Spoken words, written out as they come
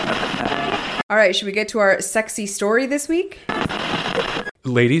All right, should we get to our sexy story this week?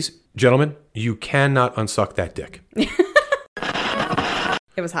 Ladies, gentlemen, you cannot unsuck that dick. It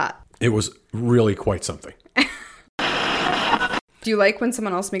was hot. It was really quite something. Do you like when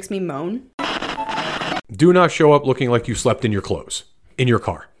someone else makes me moan? Do not show up looking like you slept in your clothes, in your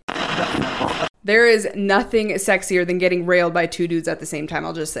car. There is nothing sexier than getting railed by two dudes at the same time.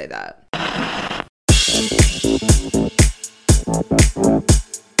 I'll just say that.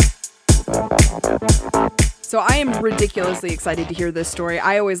 So I am ridiculously excited to hear this story.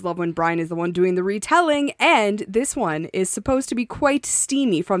 I always love when Brian is the one doing the retelling, and this one is supposed to be quite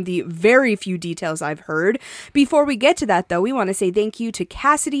steamy from the very few details I've heard. Before we get to that, though, we want to say thank you to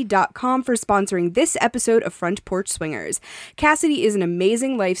Kasidie.com for sponsoring this episode of Front Porch Swingers. Kasidie is an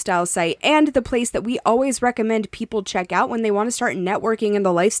amazing lifestyle site and the place that we always recommend people check out when they want to start networking in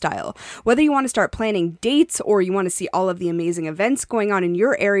the lifestyle. Whether you want to start planning dates or you want to see all of the amazing events going on in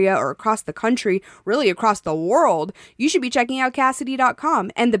your area or across the country, really across the world, you should be checking out Kasidie.com.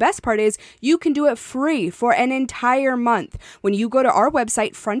 And the best part is you can do it free for an entire month when you go to our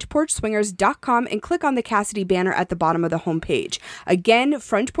website, frontporchswingers.com, and click on the Kasidie banner at the bottom of the homepage. Again,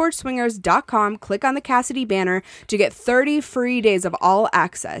 frontporchswingers.com, click on the Kasidie banner to get 30 free days of all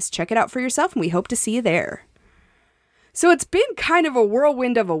access. Check it out for yourself, and we hope to see you there. So it's been kind of a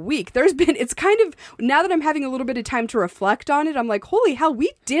whirlwind of a week. It's kind of, now that I'm having a little bit of time to reflect on it, I'm like, holy hell,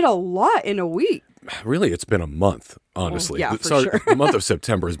 we did a lot in a week. Really, it's been a month, honestly. Yeah, for sure. The month of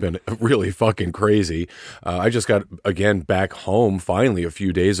September has been really fucking crazy. I just got, again, back home finally a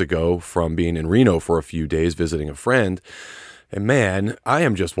few days ago from being in Reno for a few days visiting a friend. And man, I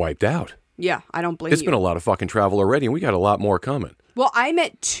am just wiped out. Yeah, I don't blame you. It's been a lot of fucking travel already, and we got a lot more coming. Well, I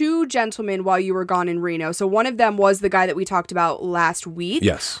met two gentlemen while you were gone in Reno. So one of them was the guy that we talked about last week.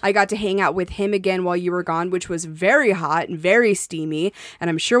 Yes. I got to hang out with him again while you were gone, which was very hot and very steamy. And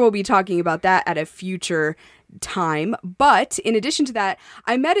I'm sure we'll be talking about that at a future time. But in addition to that,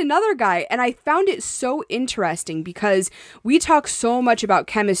 I met another guy and I found it so interesting because we talk so much about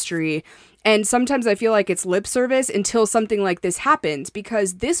chemistry. And sometimes I feel like it's lip service until something like this happens,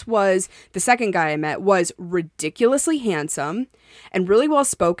 because this was, the second guy I met was ridiculously handsome and really well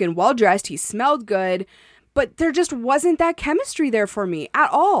spoken, well dressed. He smelled good, but there just wasn't that chemistry there for me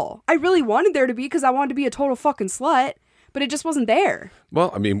at all. I really wanted there to be because I wanted to be a total fucking slut, but it just wasn't there.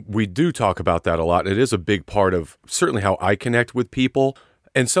 Well, I mean, we do talk about that a lot. It is a big part of certainly how I connect with people.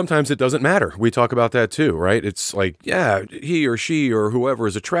 And sometimes it doesn't matter. We talk about that too, right? It's like, yeah, he or she or whoever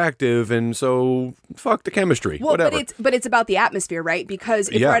is attractive, and so fuck the chemistry, whatever. But it's about the atmosphere, right? Because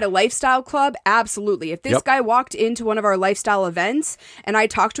if we're at a lifestyle club, absolutely. If this guy walked into one of our lifestyle events and I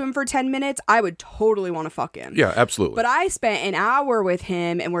talked to him for 10 minutes, I would totally want to fuck him. Yeah, absolutely. But I spent an hour with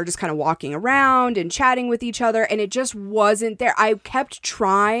him and we're just kind of walking around and chatting with each other, and it just wasn't there. I kept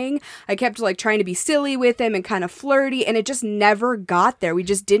trying. I kept trying to be silly with him and kind of flirty, and it just never got there. We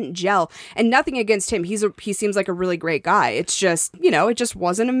just didn't gel. And nothing against him. He seems like a really great guy. It's just, it just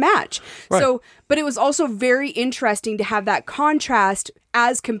wasn't a match. Right. So, but it was also very interesting to have that contrast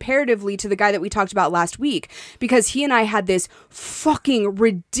as comparatively to the guy that we talked about last week, because he and I had this fucking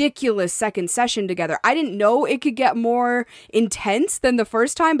ridiculous second session together. I didn't know it could get more intense than the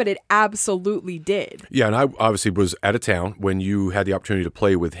first time, but it absolutely did. Yeah, and I obviously was out of town when you had the opportunity to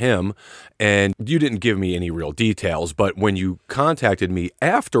play with him, and you didn't give me any real details, but when you contacted me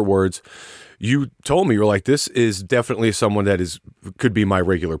afterwards, you told me, you're like, this is definitely someone that could be my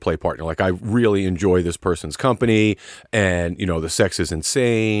regular play partner. Like, I really enjoy this person's company, and, the sex is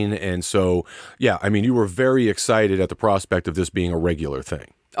insane. And so, yeah, I mean, you were very excited at the prospect of this being a regular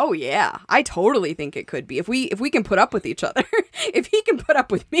thing. Oh, yeah. I totally think it could be. If we can put up with each other, if he can put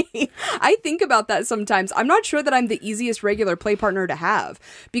up with me, I think about that sometimes. I'm not sure that I'm the easiest regular play partner to have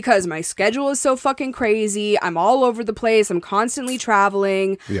because my schedule is so fucking crazy. I'm all over the place. I'm constantly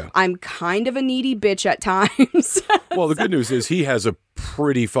traveling. Yeah. I'm kind of a needy bitch at times. Well, the good news is he has a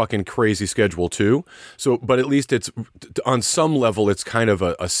pretty fucking crazy schedule too. So, but at least it's on some level, it's kind of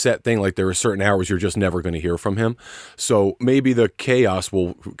a set thing. Like, there are certain hours you're just never going to hear from him. So maybe the chaos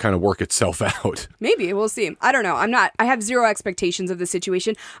will kind of work itself out. Maybe. We'll see. I don't know. I have zero expectations of the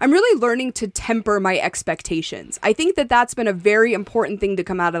situation. I'm really learning to temper my expectations. I think that that's been a very important thing to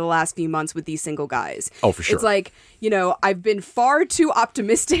come out of the last few months with these single guys. Oh, for sure. It's like, I've been far too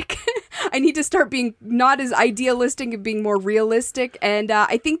optimistic. I need to start being not as idealistic and being more realistic. And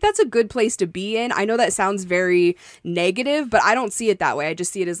I think that's a good place to be in. I know that sounds very negative, but I don't see it that way. I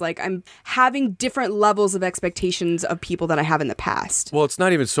just see it as like I'm having different levels of expectations of people than I have in the past. Well, it's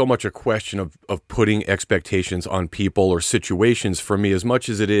not even so much a question of putting expectations on people or situations for me as much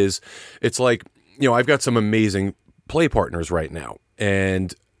as it is. It's like, I've got some amazing play partners right now.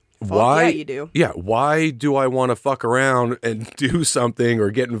 And why? Yeah, you do. Yeah, why do I want to fuck around and do something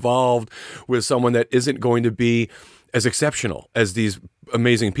or get involved with someone that isn't going to be as exceptional as these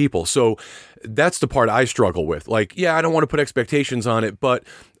amazing people? So that's the part I struggle with. Like, yeah, I don't want to put expectations on it, but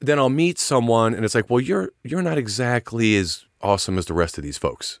then I'll meet someone and it's like, well, you're not exactly as awesome as the rest of these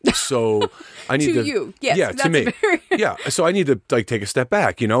folks. So I need to you. Yes, yeah, that's to me. very Yeah. So I need to like take a step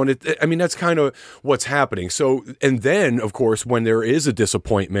back, and I mean, that's kind of what's happening. So, and then of course, when there is a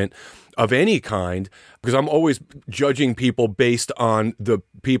disappointment of any kind, because I'm always judging people based on the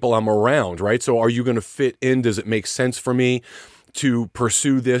people I'm around, right? So are you going to fit in? Does it make sense for me to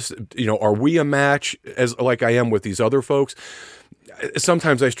pursue this? Are we a match as like I am with these other folks?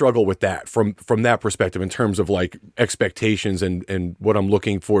 Sometimes I struggle with that from that perspective in terms of like expectations and what I'm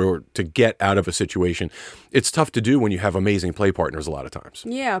looking for to get out of a situation. It's tough to do when you have amazing play partners a lot of times.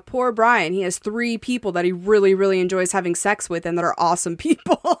 Yeah, poor Brian. He has 3 people that he really, really enjoys having sex with and that are awesome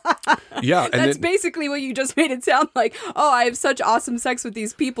people. Yeah. And that's basically what you just made it sound like. Oh, I have such awesome sex with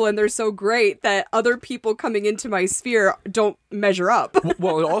these people and they're so great that other people coming into my sphere don't measure up.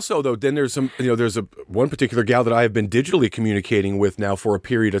 Well, and also though, then there's there's one particular gal that I have been digitally communicating with now for a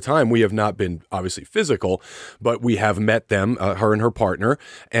period of time. We have not been obviously physical, but we have met them, her and her partner,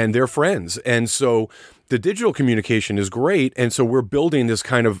 and they're friends. And so the digital communication is great. And so we're building this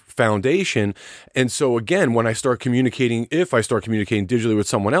kind of foundation. And so again, when if I start communicating digitally with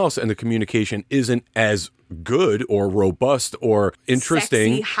someone else and the communication isn't as good or robust or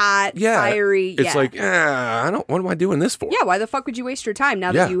interesting, sexy, hot, fiery. It's like, what am I doing this for? Yeah, why the fuck would you waste your time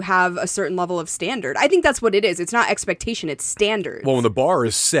now that you have a certain level of standard? I think that's what it is. It's not expectation, it's standard. Well, when the bar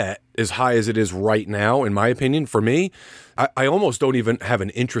is set as high as it is right now, in my opinion, for me, I almost don't even have an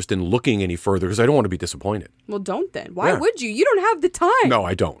interest in looking any further because I don't want to be disappointed. Well, don't then. Why would you? You don't have the time. No,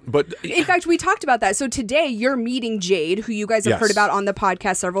 I don't. But in fact, we talked about that. So today you're meeting Jade, who you guys have heard about on the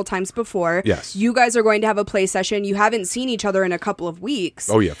podcast several times before. Yes. You guys are going to have a play session. You haven't seen each other in a couple of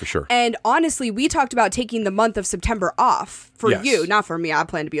weeks. Oh, yeah, for sure. And honestly, we talked about taking the month of September off for you. Not for me. I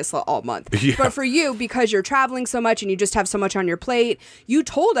plan to be a slut all month. Yeah. But for you, because you're traveling so much and you just have so much on your plate, you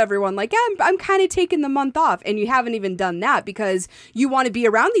told everyone, like, yeah, I'm kind of taking the month off. And you haven't even done that because you want to be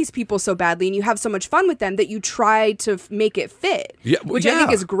around these people so badly and you have so much fun with them that you try to make it fit. Yeah, which I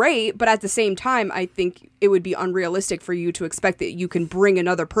think is great. But at the same time, I think it would be unrealistic for you to expect that you can bring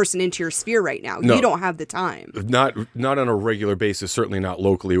another person into your sphere right now. No, you don't have the time. Not on a regular basis, certainly not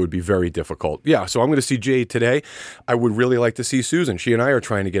locally. It would be very difficult. Yeah, so I'm going to see Jade today. I would really like to see Susan. She and I are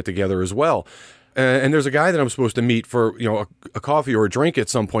trying to get together as well. And there's a guy that I'm supposed to meet for a coffee or a drink at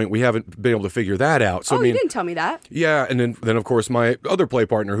some point. We haven't been able to figure that out. So you didn't tell me that. Yeah, and then of course my other play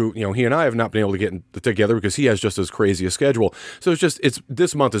partner, who he and I have not been able to get together because he has just as crazy a schedule. So it's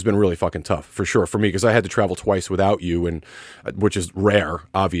this month has been really fucking tough for sure for me because I had to travel twice without you, and which is rare,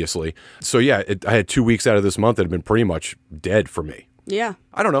 obviously. So yeah, I had 2 weeks out of this month that have been pretty much dead for me. Yeah.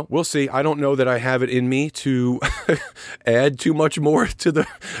 I don't know. We'll see. I don't know that I have it in me to add too much more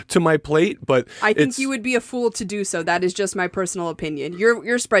to my plate, but I think you would be a fool to do so. That is just my personal opinion.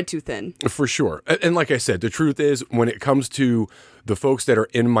 You're spread too thin. For sure. And like I said, the truth is when it comes to the folks that are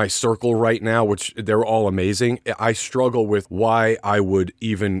in my circle right now, which they're all amazing, I struggle with why I would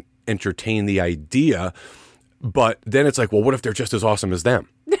even entertain the idea. But then it's like, well, what if they're just as awesome as them?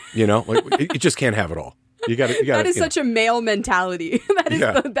 Like you just can't have it all. You got That is such a male mentality.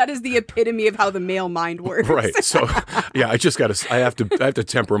 That is the epitome of how the male mind works. Right. So, yeah, I have to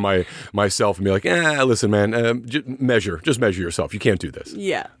temper myself and be like, listen, man, just measure yourself. You can't do this.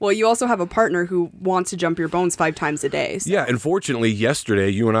 Yeah. Well, you also have a partner who wants to jump your bones 5 times a day. So. Yeah. And fortunately, yesterday,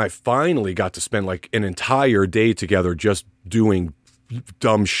 you and I finally got to spend like an entire day together just doing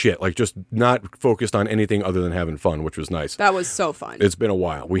dumb shit, like just not focused on anything other than having fun, which was nice. That was so fun. It's been a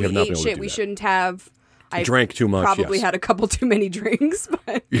while. We have not been able to do we that. Shouldn't have. I drank too much. Probably had a couple too many drinks,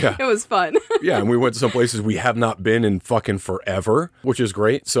 but it was fun. Yeah, and we went to some places we have not been in fucking forever, which is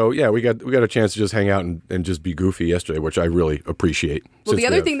great. So yeah, we got a chance to just hang out and just be goofy yesterday, which I really appreciate. Well, the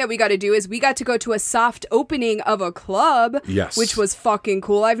other thing that we got to do is we got to go to a soft opening of a club, which was fucking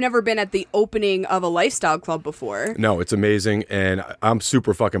cool. I've never been at the opening of a lifestyle club before. No, it's amazing, and I'm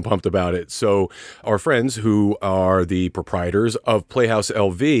super fucking pumped about it. So our friends who are the proprietors of Playhouse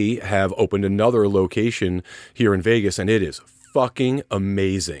LV have opened another location here in Vegas, and it is fucking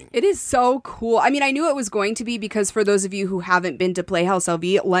amazing. It is so cool. I mean, I knew it was going to be because for those of you who haven't been to Playhouse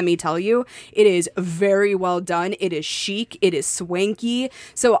LV, let me tell you, it is very well done. It is chic. It is swanky.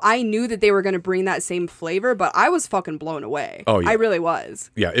 So I knew that they were going to bring that same flavor, but I was fucking blown away. Oh, yeah. I really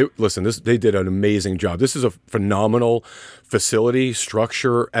was. Yeah. They did an amazing job. This is a phenomenal facility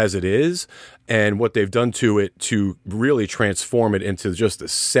structure as it is. and what they've done to it to really transform it into just a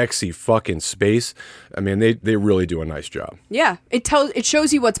sexy fucking space. I mean, they really do a nice job. Yeah, it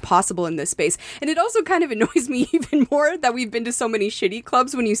shows you what's possible in this space. And it also kind of annoys me even more that we've been to so many shitty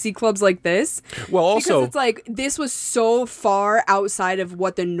clubs when you see clubs like this. Well, also, because it's like this was so far outside of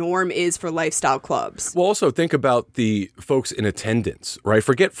what the norm is for lifestyle clubs. well, also think about the folks in attendance, right?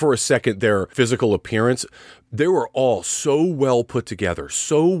 Forget for a second their physical appearance. They were all so well put together,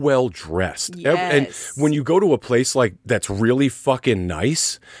 so well dressed. Yes. And when you go to a place like that's really fucking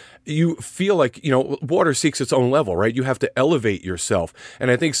nice, you feel like, water seeks its own level, right? You have to elevate yourself.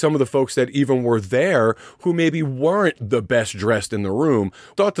 And I think some of the folks that even were there who maybe weren't the best dressed in the room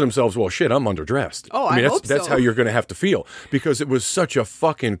thought to themselves, well, shit, I'm underdressed. Oh, I hope that's so. how you're going to have to feel, because it was such a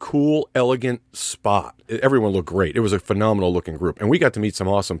fucking cool, elegant spot. Everyone looked great. It was a phenomenal looking group. And we got to meet some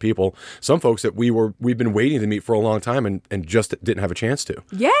awesome people, some folks that we've been waiting to meet for a long time and just didn't have a chance to.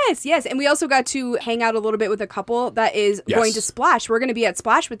 Yes. And we also got to hang out a little bit with a couple that is going to Splash. We're going to be at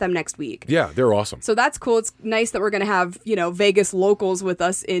Splash with them next week. Yeah, they're awesome. So that's cool. It's nice that we're going to have, Vegas locals with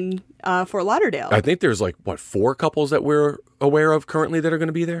us in Fort Lauderdale. I think there's 4 couples that we're aware of currently that are going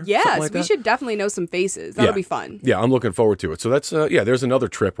to be there. Yes, like we that. should definitely know some faces. That'll be fun. Yeah, I'm looking forward to it. So that's, there's another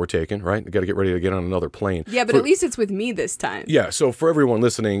trip we're taking, right? We got to get ready to get on another plane. Yeah, but at least it's with me this time. Yeah, so for everyone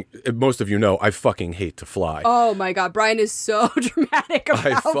listening, most of you know I fucking hate to fly. Oh my God, Brian is so dramatic about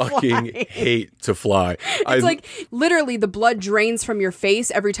I fucking flying. hate to fly. It's like literally the blood drains from your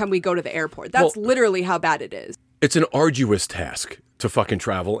face every time we go to the airport. That's literally how bad it is. It's an arduous task to fucking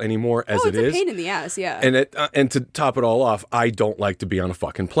travel anymore as it's it is. a pain in the ass, yeah. And to top it all off, I don't like to be on a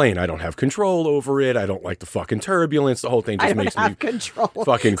fucking plane. I don't have control over it. I don't like the fucking turbulence. The whole thing just makes me control.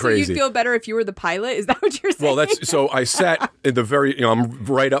 fucking crazy. So you'd feel better if you were the pilot? Is that what you're saying? Well, so I sat in the I'm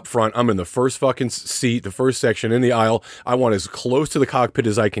right up front. I'm in the first fucking seat, the first section in the aisle. I want as close to the cockpit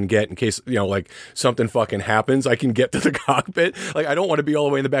as I can get in case, something fucking happens. I can get to the cockpit. Like, I don't want to be all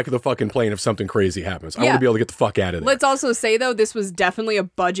the way in the back of the fucking plane if something crazy happens. I want to be able to get the fuck out of there. Let's also say, though, this was definitely a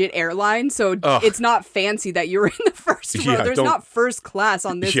budget airline, so it's not fancy that you were in the first row. There's not first class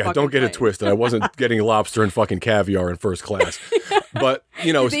on this fucking don't get plane. it twisted. I wasn't getting lobster and fucking caviar in first class. But,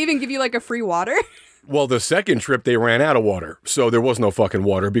 Did they even give you a free water? Well, the second trip they ran out of water, so there was no fucking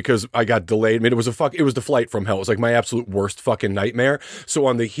water because I got delayed. I mean, it was the flight from hell. It was like my absolute worst fucking nightmare. So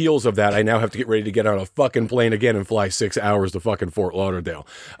on the heels of that, I now have to get ready to get on a fucking plane again and fly 6 hours to fucking Fort Lauderdale.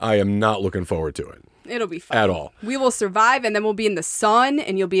 I am not looking forward to it. It'll be fun. At all. We will survive, and then we'll be in the sun,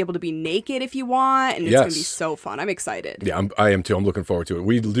 and you'll be able to be naked if you want, and it's going to be so fun. I'm excited. Yeah, I am too. I'm looking forward to it.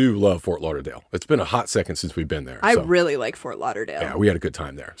 We do love Fort Lauderdale. It's been a hot second since we've been there. I really like Fort Lauderdale. Yeah, we had a good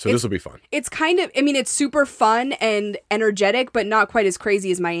time there. So this will be fun. It's kind of, it's super fun and energetic, but not quite as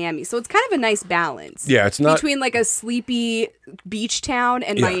crazy as Miami. So it's kind of a nice balance. Yeah, it's not between a sleepy beach town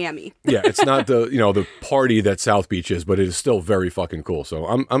and Miami. Yeah, it's not the party that South Beach is, but it is still very fucking cool. So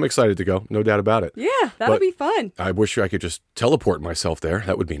I'm excited to go, no doubt about it. Yeah, that'll be fun. I wish I could just teleport myself there.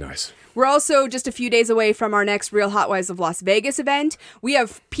 That would be nice. We're also just a few days away from our next Real Housewives of Las Vegas event. We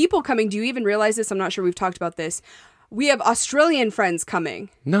have people coming. Do you even realize this? I'm not sure we've talked about this. We have Australian friends coming.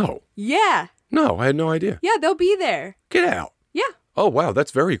 No. Yeah. No, I had no idea. Yeah, they'll be there. Get out. Yeah. Oh, wow.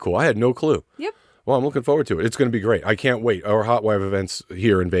 That's very cool. I had no clue. Yep. Well, I'm looking forward to it. It's going to be great. I can't wait. Our Hot Wife events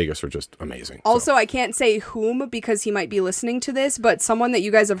here in Vegas are just amazing. Also, I can't say whom because he might be listening to this, but someone that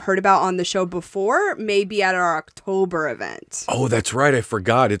you guys have heard about on the show before may be at our October event. Oh, that's right. I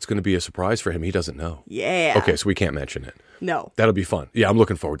forgot. It's going to be a surprise for him. He doesn't know. Yeah. Okay, so we can't mention it. No. That'll be fun. Yeah, I'm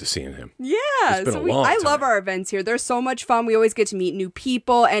looking forward to seeing him. Yeah. It's been a long I time. love our events here. They're so much fun. We always get to meet new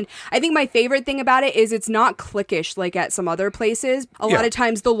people. And I think my favorite thing about it is it's not cliquish like at some other places. A lot of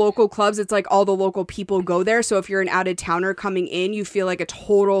times the local clubs, it's like all the local people go there. So if you're an out-of-towner coming in, you feel like a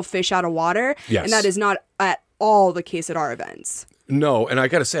total fish out of water. Yes. And that is not at all the case at our events. No, and I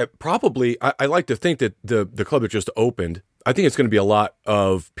got to say, probably, I like to think that the club that just opened, I think it's going to be a lot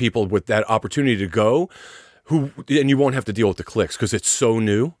of people with that opportunity to go and you won't have to deal with the cliques because it's so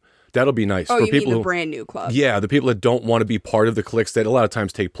new. That'll be nice. Oh, for you people mean the brand new club? Yeah, the people that don't want to be part of the cliques that a lot of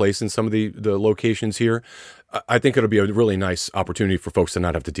times take place in some of the locations here. I think it'll be a really nice opportunity for folks to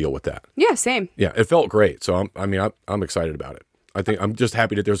not have to deal with that. Yeah, same. Yeah, it felt great. So I'm excited about it. I think I'm just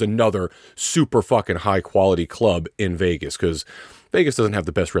happy that there's another super fucking high quality club in Vegas because Vegas doesn't have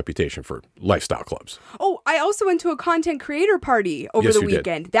the best reputation for lifestyle clubs. Oh, I also went to a content creator party over Yes, the you did.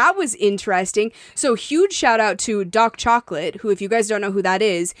 weekend. That was interesting. So huge shout out to Doc Chocolate, who, if you guys don't know who that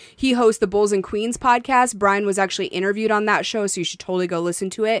is, he hosts the Bulls and Queens podcast. Brian was actually interviewed on that show, so you should totally go listen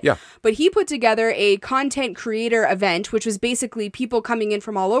to it. Yeah. But he put together a content creator event, which was basically people coming in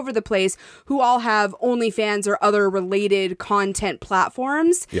from all over the place who all have OnlyFans or other related content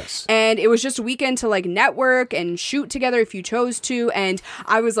platforms. Yes. And it was just a weekend to like network and shoot together if you chose to. And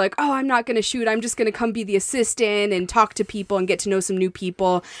I was like, oh, I'm not going to shoot. I'm just going to come be the assistant and talk to people and get to know some new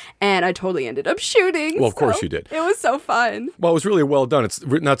people. And I totally ended up shooting. Well, of course you did. It was so fun. Well, it was really well done. It's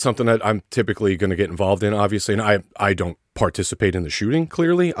not something that I'm typically going to get involved in, obviously, and I don't participate in the shooting,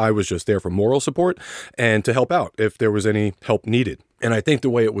 clearly. I was just there for moral support and to help out if there was any help needed. And I think the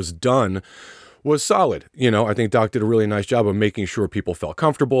way it was done was solid. I think Doc did a really nice job of making sure people felt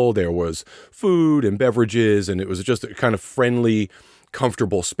comfortable. There was food and beverages, and it was just a kind of friendly,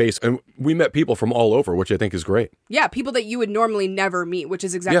 comfortable space. And we met people from all over, which I think is great. Yeah, people that you would normally never meet, which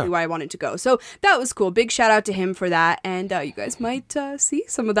is exactly why I wanted to go. So that was cool. Big shout out to him for that. And you guys might see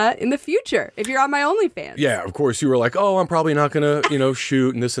some of that in the future if you're on my OnlyFans. Yeah, of course you were like, oh, I'm probably not going to,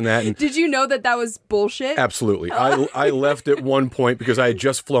 shoot and this and that. And did you know that was bullshit? Absolutely. I left at one point because I had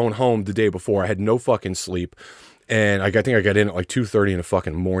just flown home the day before. I had no fucking sleep. And I think I got in at like 2:30 in the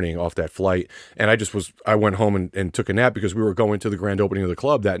fucking morning off that flight. And I went home and took a nap because we were going to the grand opening of the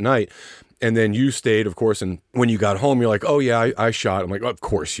club that night. And then you stayed, of course. And when you got home, you're like, oh, yeah, I shot. I'm like, of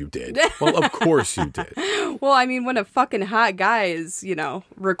course you did. Well, of course you did. Well, I mean, when a fucking hot guy is,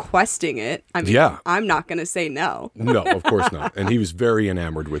 requesting it, I'm not going to say no. No, of course not. And he was very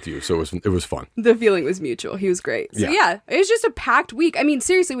enamored with you. So it was fun. The feeling was mutual. He was great. So yeah, it was just a packed week. I mean,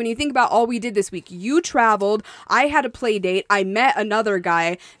 seriously, when you think about all we did this week, you traveled, I had a play date, I met another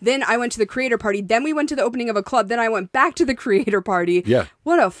guy, then I went to the creator party, then we went to the opening of a club, then I went back to the creator party. Yeah.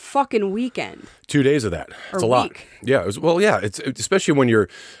 What a fucking weekend. 2 days of that. It's a lot. Yeah. It's especially when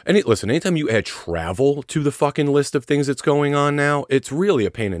anytime you add travel to the fucking list of things that's going on now, it's really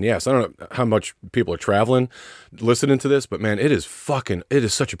a pain in the ass. I don't know how much people are traveling, listening to this, but man, it is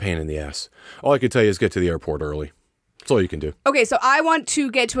such a pain in the ass. All I can tell you is get to the airport early. That's all you can do. Okay, so I want to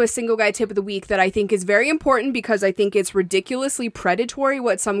get to a single guy tip of the week that I think is very important because I think it's ridiculously predatory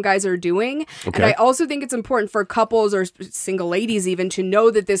what some guys are doing. Okay. And I also think it's important for couples or single ladies even to know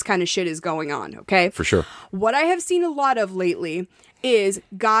that this kind of shit is going on, okay? For sure. What I have seen a lot of lately is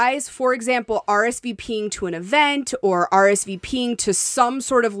guys, for example, RSVPing to an event or RSVPing to some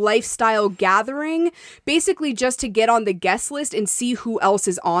sort of lifestyle gathering, basically just to get on the guest list and see who else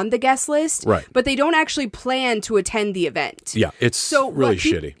is on the guest list. Right. But they don't actually plan to attend the event. Yeah, it's really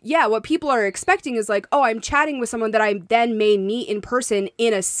shitty. Yeah, what people are expecting is like, oh, I'm chatting with someone that I then may meet in person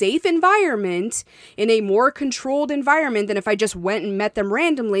in a safe environment, in a more controlled environment than if I just went and met them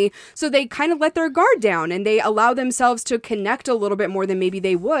randomly. So they kind of let their guard down and they allow themselves to connect a little bit more than maybe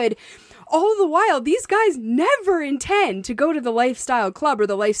they would. All the while, these guys never intend to go to the lifestyle club or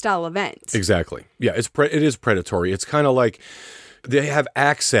the lifestyle event. Exactly. Yeah, it is predatory. It's kind of like they have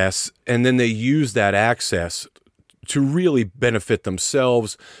access and then they use that access to really benefit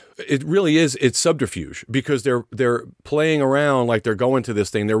themselves. It really is. It's subterfuge because they're playing around like they're going to this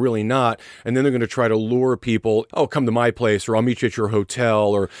thing. They're really not. And then they're going to try to lure people. Oh, come to my place or I'll meet you at your hotel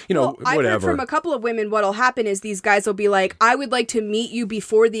or, whatever. I've heard from a couple of women what'll happen is these guys will be like, I would like to meet you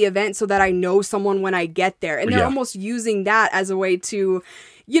before the event so that I know someone when I get there. And they're almost using that as a way to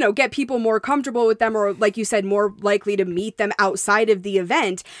get people more comfortable with them or, like you said, more likely to meet them outside of the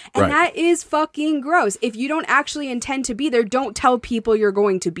event. And that is fucking gross. If you don't actually intend to be there, don't tell people you're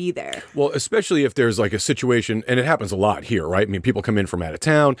going to be there. Well, especially if there's like a situation, and it happens a lot here, right? I mean, people come in from out of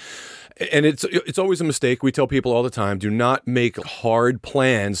town. And it's always a mistake. We tell people all the time, do not make hard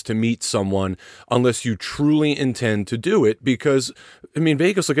plans to meet someone unless you truly intend to do it because,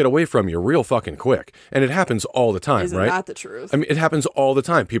 Vegas will get away from you real fucking quick. And it happens all the time, Isn't right? Isn't that the truth? It happens all the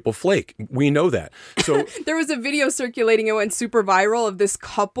time. People flake. We know that. So there was a video circulating, it went super viral, of this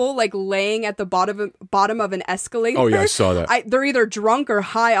couple like laying at the bottom of an escalator. Oh, yeah, I saw that. They're either drunk or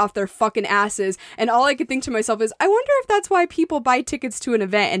high off their fucking asses. And all I could think to myself is, I wonder if that's why people buy tickets to an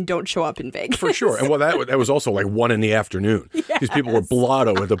event and don't show up in Vegas. For sure. And that was also like 1 PM. Yes. These people were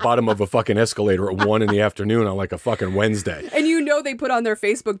blotto at the bottom of a fucking escalator at 1 PM on like a fucking Wednesday. And they put on their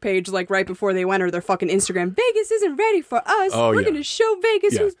Facebook page like right before they went or their fucking Instagram, Vegas isn't ready for us. We're going to show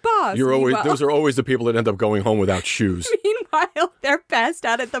Vegas who's boss. Those are always the people that end up going home without shoes. Meanwhile, they're passed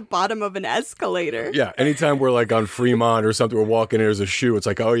out at the bottom of an escalator. Yeah. Anytime we're like on Fremont or something, we're walking in, there's a shoe. It's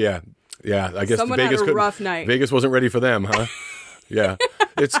like, oh yeah. Yeah. I guess someone had a rough night. Vegas wasn't ready for them, huh? Yeah.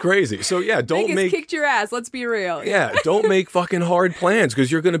 It's crazy. So yeah, don't Vegas make kicked your ass. Let's be real. yeah, don't make fucking hard plans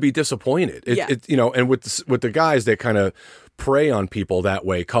because you're going to be disappointed. And with the guys that kind of prey on people that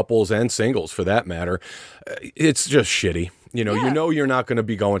way, couples and singles for that matter, it's just shitty. You know you're not going to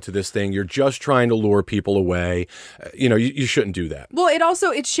be going to this thing. You're just trying to lure people away. You shouldn't do that. Well,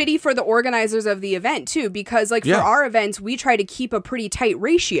 it's shitty for the organizers of the event too, because for our events, we try to keep a pretty tight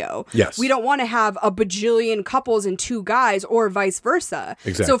ratio. Yes. We don't want to have a bajillion couples and 2 guys or vice versa.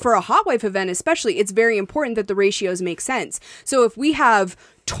 Exactly. So for a hot wife event especially, it's very important that the ratios make sense. So if we have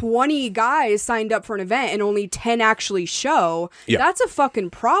 20 guys signed up for an event and only 10 actually show, that's a fucking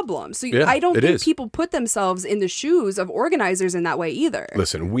problem. So I don't think people put themselves in the shoes of organizers in that way either.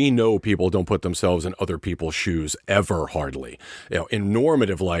 Listen, we know people don't put themselves in other people's shoes ever, hardly. In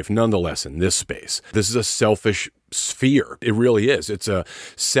normative life, nonetheless, in this space, this is a selfish sphere. It really is. It's a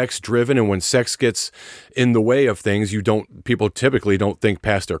sex driven, and when sex gets in the way of things, people typically don't think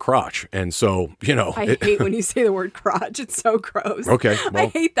past their crotch. And so, I hate when you say the word crotch. It's so gross. Okay. Well, I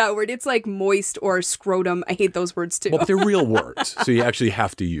hate that word. It's like moist or scrotum. I hate those words too. Well, but they're real words, so you actually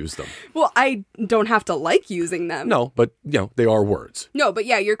have to use them. Well, I don't have to like using them. No, but they are words. No, but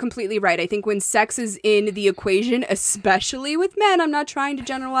yeah, you're completely right. I think when sex is in the equation, especially with men, I'm not trying to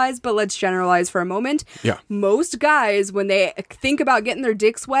generalize, but let's generalize for a moment. Yeah. Most guys, when they think about getting their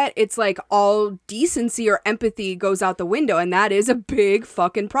dicks wet, it's like all decency or empathy goes out the window, and that is a big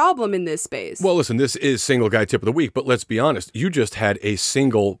fucking problem in this space. Well, listen, this is Single Guy Tip of the Week, but let's be honest. You just had a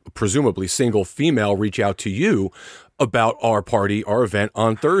presumably single female reach out to you about our event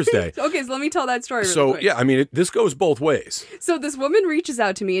on Thursday. Okay, so let me tell that story really quick. Yeah, I mean, this goes both ways. So this woman reaches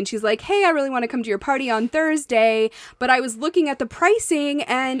out to me and she's like, hey, I really want to come to your party on Thursday, but I was looking at the pricing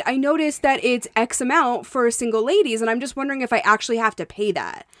and I noticed that it's X amount for single ladies, and I'm just wondering if I actually have to pay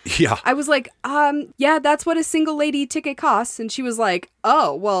that. Yeah. I was like, yeah, that's what a single lady ticket costs. And she was like,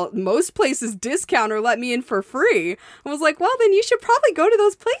 oh, well, most places discount or let me in for free. I was like, well, then you should probably go to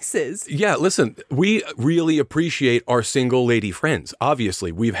those places. Yeah, listen, we really appreciate our single lady friends.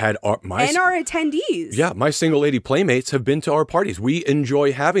 Obviously, we've had our attendees. Yeah, my single lady playmates have been to our parties. We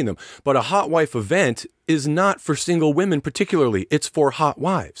enjoy having them. But a hot wife event is not for single women particularly. It's for hot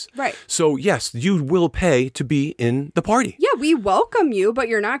wives. Right. So yes, you will pay to be in the party. Yeah, we welcome you, but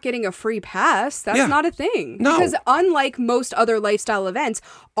you're not getting a free pass. That's not a thing. No. Because unlike most other lifestyle events,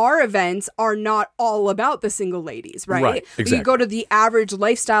 our events are not all about the single ladies, right? Right, exactly. You go to the average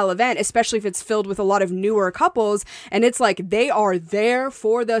lifestyle event, especially if it's filled with a lot of newer couples, and it's like they are there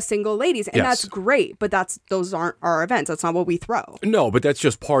for the single ladies, and that's great, but those aren't our events. That's not what we throw. No, but that's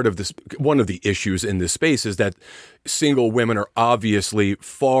just part of this. One of the issues in this space is that single women are obviously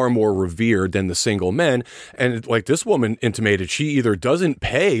far more revered than the single men. And like this woman intimated, she either doesn't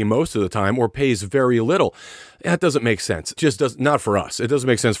pay most of the time or pays very little. That doesn't make sense. Just does not for us. It doesn't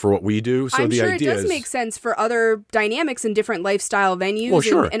make sense for what we do. So I'm the sure idea it does make sense for other dynamics in different lifestyle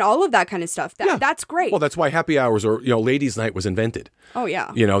venues and all of that kind of stuff. That's great. Well, that's why happy hours or ladies' night was invented. Oh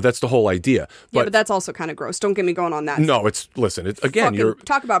yeah. That's the whole idea. But that's also kind of gross. Don't get me going on that. No, you're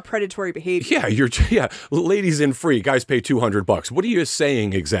talk about predatory behavior. Yeah, ladies in free, guys pay $200. What are you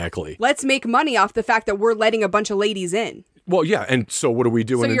saying exactly? Let's make money off the fact that we're letting a bunch of ladies in. Well, yeah, and so what are we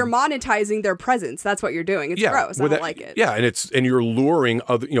doing? So you're monetizing their presence. That's what you're doing. It's gross. I don't like it. Yeah, and you're luring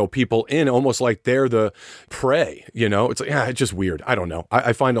other people in almost like they're the prey. It's like it's just weird. I don't know.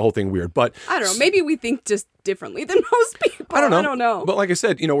 I find the whole thing weird, but I don't know. Maybe we think just differently than most people. I don't know. But like I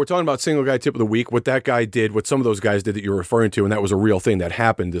said, we're talking about Single Guy Tip of the Week. What that guy did, what some of those guys did that you're referring to, and that was a real thing that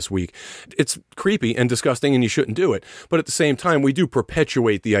happened this week. It's creepy and disgusting, and you shouldn't do it. But at the same time, we do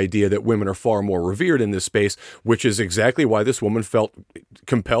perpetuate the idea that women are far more revered in this space, which is exactly why this woman felt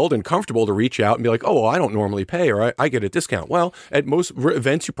compelled and comfortable to reach out and be like, oh, well, I don't normally pay, or I get a discount. Well, at most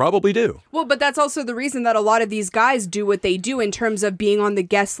events, you probably do. Well, but that's also the reason that a lot of these guys do what they do in terms of being on the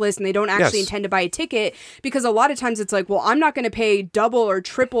guest list, and they don't actually intend to buy a ticket, because a lot of times it's like, well, I'm not going to pay double or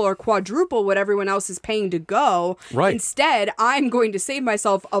triple or quadruple what everyone else is paying to go. Right. Instead, I'm going to save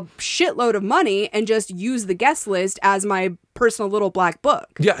myself a shitload of money and just use the guest list as my personal little black book.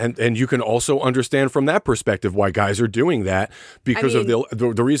 Yeah, and you can also understand from that perspective why guys are doing that because of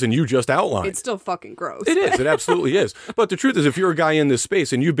the reason you just outlined. It's still fucking gross. It is. It absolutely is. But the truth is, if you're a guy in this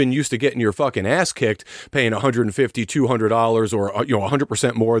space and you've been used to getting your fucking ass kicked, paying $150, $200 or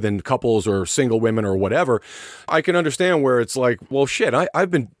 100% more than couples or single women or whatever, I can understand where it's like, well, shit,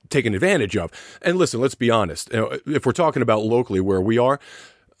 I've been taken advantage of. And listen, let's be honest. If we're talking about locally where we are,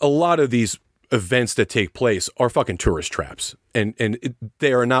 a lot of these events that take place are fucking tourist traps.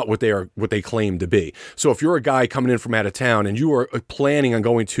 They are not what they claim to be. So if you're a guy coming in from out of town and you are planning on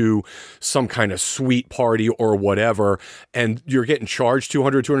going to some kind of sweet party or whatever, and you're getting charged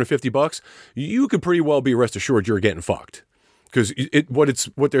 $250, you could pretty well be rest assured you're getting fucked. Because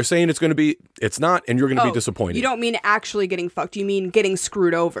what they're saying it's going to be, it's not, and you're going to be disappointed. You don't mean actually getting fucked. You mean getting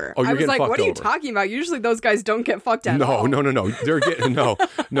screwed over. Oh, you're getting fucked over. What are you talking about? Usually those guys don't get fucked at all. No. They're getting, no,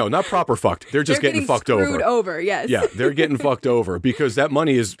 not proper fucked. They're just getting fucked over. Screwed over, yes. Yeah, they're getting fucked over because that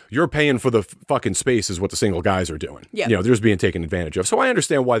money is, you're paying for the fucking space is what the single guys are doing. Yeah. They're just being taken advantage of. So I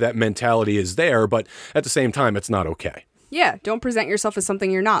understand why that mentality is there, but at the same time, it's not okay. Yeah, don't present yourself as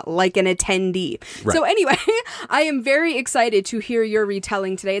something you're not, like an attendee. Right. So anyway, I am very excited to hear your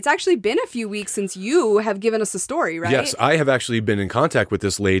retelling today. It's actually been a few weeks since you have given us a story, right? Yes, I have actually been in contact with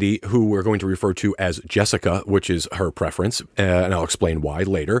this lady who we're going to refer to as Jessica, which is her preference, and I'll explain why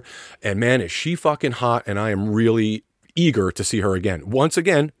later. And man, is she fucking hot, and I am really eager to see her again. Once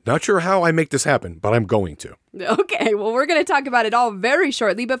again, not sure how I make this happen, but I'm going to. Okay, well, we're going to talk about it all very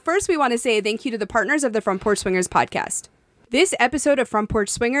shortly, but first we want to say thank you to the partners of the Front Porch Swingers podcast. This episode of Front Porch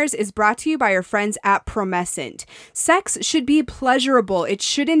Swingers is brought to you by our friends at Promescent. Sex should be pleasurable. It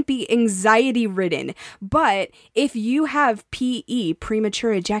shouldn't be anxiety-ridden. But if you have PE,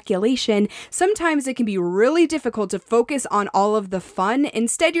 premature ejaculation, sometimes it can be really difficult to focus on all of the fun.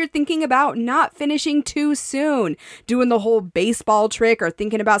 Instead, you're thinking about not finishing too soon, doing the whole baseball trick or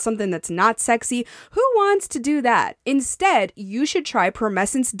thinking about something that's not sexy. Who wants to do that? Instead, you should try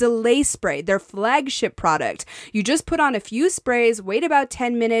Promescent's Delay Spray, their flagship product. You just put on a few sprays, wait about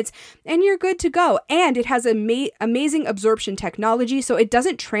 10 minutes, and you're good to go. And it has amazing absorption technology, so it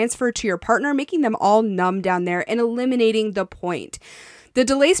doesn't transfer to your partner, making them all numb down there and eliminating the point. The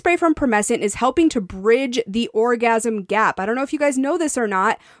Delay Spray from Promescent is helping to bridge the orgasm gap. I don't know if you guys know this or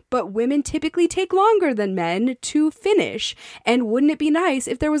not, but women typically take longer than men to finish. And wouldn't it be nice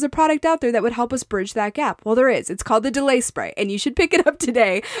if there was a product out there that would help us bridge that gap? Well, there is. It's called the Delay Spray, and you should pick it up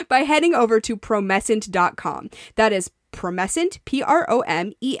today by heading over to promescent.com. That is Promescent,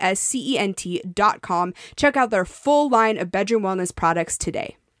 Promescent.com. Check out their full line of bedroom wellness products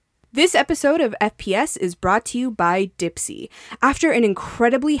today. This episode of FPS is brought to you by Dipsea. After an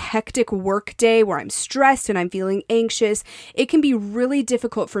incredibly hectic work day where I'm stressed and I'm feeling anxious, it can be really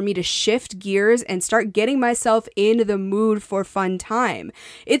difficult for me to shift gears and start getting myself in the mood for fun time.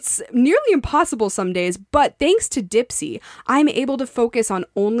 It's nearly impossible some days, but thanks to Dipsea, I'm able to focus on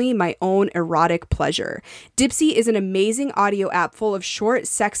only my own erotic pleasure. Dipsea is an amazing audio app full of short,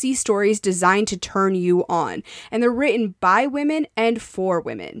 sexy stories designed to turn you on, and they're written by women and for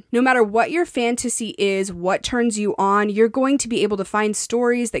women. No matter what your fantasy is, what turns you on, you're going to be able to find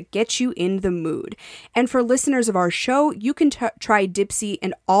stories that get you in the mood. And for listeners of our show, you can try Dipsea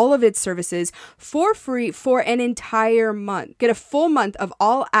and all of its services for free for an entire month. Get a full month of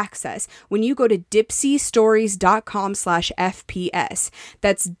all access when you go to dipseastories.com/FPS.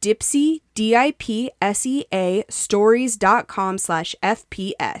 That's Dipsea, DIPSEA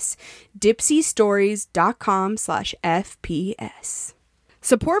stories.com/FPS. dipseastories.com/FPS.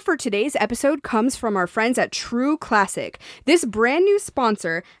 Support for today's episode comes from our friends at True Classic. This brand new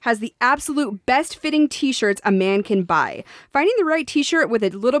sponsor has the absolute best fitting t-shirts a man can buy. Finding the right t-shirt with a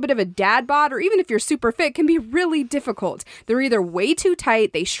little bit of a dad bod, or even if you're super fit, can be really difficult. They're either way too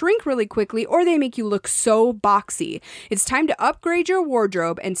tight, they shrink really quickly, or they make you look so boxy. It's time to upgrade your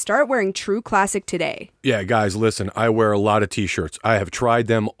wardrobe and start wearing True Classic today. Yeah, guys, listen, I wear a lot of t-shirts. I have tried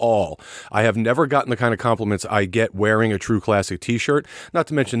them all. I have never gotten the kind of compliments I get wearing a True Classic t-shirt. Not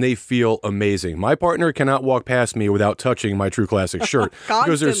to mention, they feel amazing. My partner cannot walk past me without touching my True Classic shirt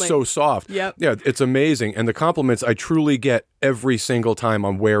because they're so soft. Yep. Yeah, it's amazing. And the compliments I truly get every single time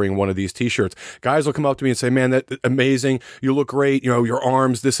I'm wearing one of these t-shirts. Guys will come up to me and say, man, that's amazing. You look great. You know, your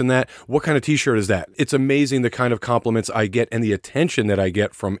arms, this and that. What kind of t-shirt is that? It's amazing the kind of compliments I get and the attention that I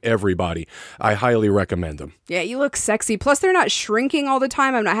get from everybody. I highly recommend them. Yeah, you look sexy. Plus, they're not shrinking all the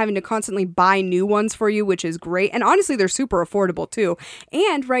time. I'm not having to constantly buy new ones for you, which is great. And honestly, they're super affordable too.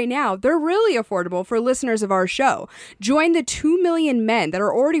 And right now, they're really affordable for listeners of our show. Join the 2 million men that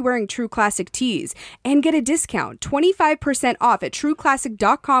are already wearing True Classic tees and get a discount, 25% off at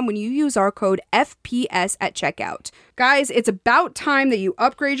trueclassic.com when you use our code FPS at checkout. Guys, it's about time that you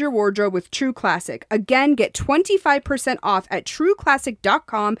upgrade your wardrobe with True Classic. Again, get 25% off at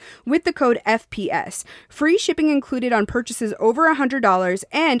trueclassic.com with the code FPS. Free shipping included on purchases over $100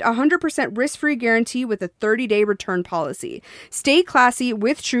 and 100% risk-free guarantee with a 30-day return policy. Stay classy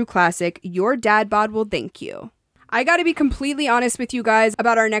with True Classic. Your dad bod will thank you. I got to be completely honest with you guys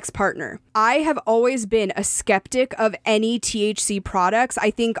about our next partner. I have always been a skeptic of any THC products.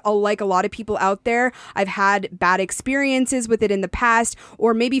 I think, like a lot of people out there, I've had bad experiences with it in the past,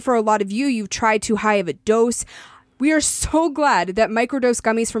 or maybe for a lot of you, you've tried too high of a dose. We are so glad that microdose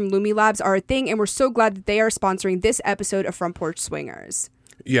gummies from Lumi Labs are a thing, and we're so glad that they are sponsoring this episode of Front Porch Swingers.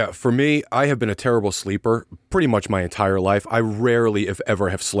 Yeah, for me, I have been a terrible sleeper pretty much my entire life. I rarely, if ever,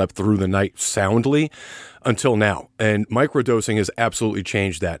 have slept through the night soundly until now. And microdosing has absolutely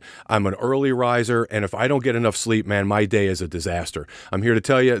changed that. I'm an early riser, and if I don't get enough sleep, man, my day is a disaster. I'm here to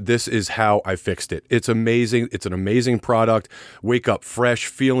tell you, this is how I fixed it. It's amazing. It's an amazing product. Wake up fresh,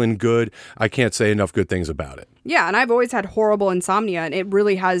 feeling good. I can't say enough good things about it. Yeah, and I've always had horrible insomnia, and it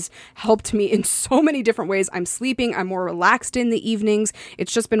really has helped me in so many different ways. I'm sleeping, I'm more relaxed in the evenings.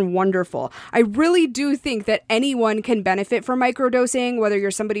 It's just been wonderful. I really do think that anyone can benefit from microdosing, whether you're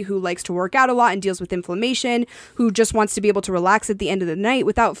somebody who likes to work out a lot and deals with inflammation, who just wants to be able to relax at the end of the night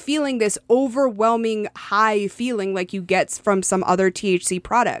without feeling this overwhelming high feeling like you get from some other THC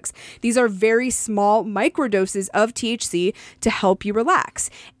products. These are very small microdoses of THC to help you relax.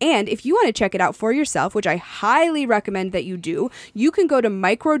 And if you want to check it out for yourself, which I highly recommend that you do, you can go to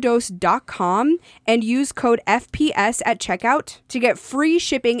microdose.com and use code FPS at checkout to get free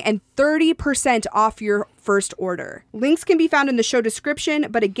shipping and 30% off your first order. Links can be found in the show description,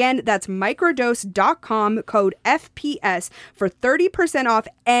 but again, that's microdose.com, code FPS for 30% off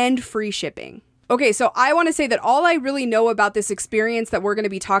and free shipping. Okay, so I want to say that all I really know about this experience that we're going to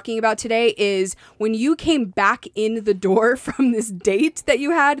be talking about today is when you came back in the door from this date that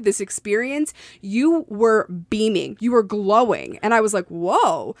you had, this experience, you were beaming, you were glowing. And I was like,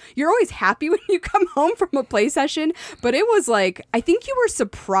 whoa, you're always happy when you come home from a play session. But it was like, I think you were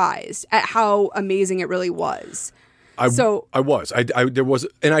surprised at how amazing it really was. I was,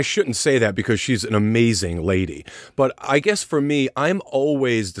 and I shouldn't say that because she's an amazing lady, but I guess for me, I'm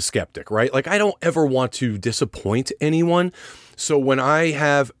always the skeptic, right? Like I don't ever want to disappoint anyone. So when I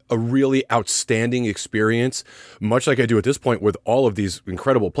have a really outstanding experience, much like I do at this point with all of these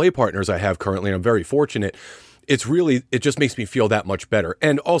incredible play partners I have currently, and I'm very fortunate, it just makes me feel that much better.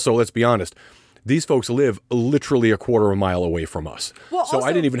 And also, let's be honest, these folks live literally a quarter of a mile away from us. Well, so also,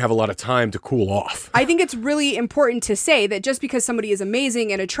 I didn't even have a lot of time to cool off. I think it's really important to say that just because somebody is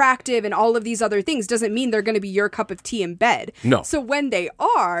amazing and attractive and all of these other things doesn't mean they're going to be your cup of tea in bed. No. So when they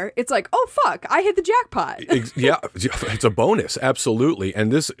are, it's like, oh, fuck, I hit the jackpot. Yeah, it's a bonus. Absolutely.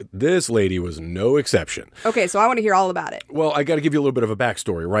 And this lady was no exception. Okay, so I want to hear all about it. Well, I got to give you a little bit of a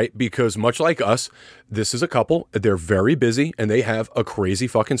backstory, right? Because much like us, this is a couple. They're very busy and they have a crazy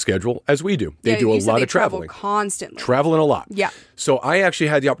fucking schedule as we do. They do a lot of traveling. Constantly. Traveling a lot. Yeah. So I actually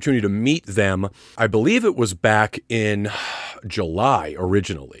had the opportunity to meet them. I believe it was back in July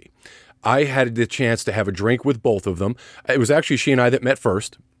originally. I had the chance to have a drink with both of them. It was actually she and I that met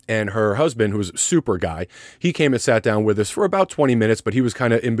first. And her husband, who's a super guy, he came and sat down with us for about 20 minutes, but he was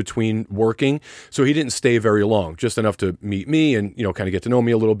kind of in between working. So he didn't stay very long, just enough to meet me and, kind of get to know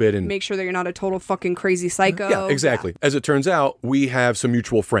me a little bit. And make sure that you're not a total fucking crazy psycho. Yeah, exactly. Yeah. As it turns out, we have some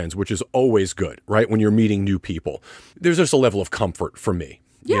mutual friends, which is always good, right? When you're meeting new people, there's just a level of comfort for me.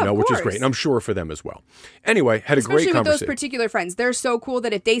 Yeah, which is great. And I'm sure for them as well. Anyway, had a great conversation. Especially with those particular friends. They're so cool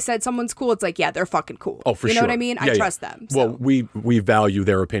that if they said someone's cool, it's like, yeah, they're fucking cool. Oh, for sure. You know what I mean? I trust them. So. Well, we value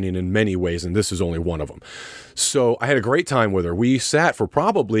their opinion in many ways, and this is only one of them. So I had a great time with her. We sat for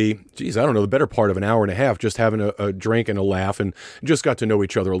probably, the better part of an hour and a half, just having a drink and a laugh, and just got to know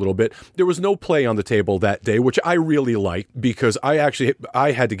each other a little bit. There was no play on the table that day, which I really liked because I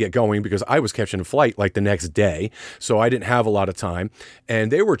had to get going because I was catching a flight like the next day. So I didn't have a lot of time,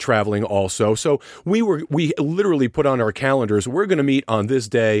 and they were traveling also. So we literally put on our calendars, we're going to meet on this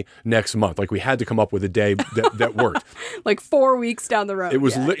day next month. Like we had to come up with a day that worked. Like 4 weeks down the road. It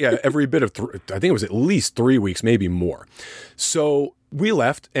was, every bit of, I think it was at least 3 weeks, maybe more. So we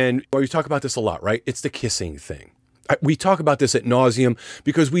left, and we talk about this a lot, right? It's the kissing thing. We talk about this ad nauseum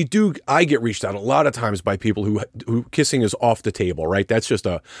because I get reached out a lot of times by people who kissing is off the table, right? That's just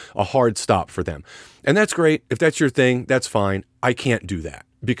a hard stop for them. And that's great. If that's your thing, that's fine. I can't do that.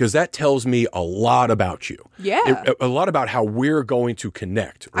 Because that tells me a lot about you. Yeah. A lot about how we're going to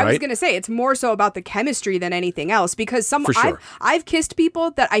connect, right? I was going to say, it's more so about the chemistry than anything else. Because For sure. I've kissed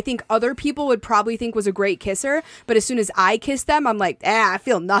people that I think other people would probably think was a great kisser. But as soon as I kiss them, I'm like, I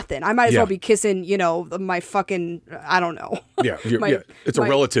feel nothing. I might as well be kissing, my fucking, I don't know. Yeah. It's a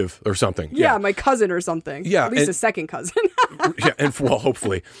relative or something. Yeah, my cousin or something. Yeah. At least a second cousin. Yeah. And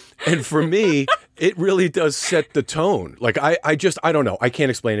hopefully. And for me, It really does set the tone. Like, I don't know. I can't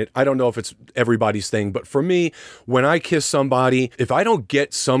explain it. I don't know if it's everybody's thing, but for me, when I kiss somebody, if I don't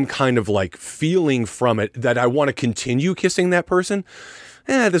get some kind of like feeling from it that I want to continue kissing that person,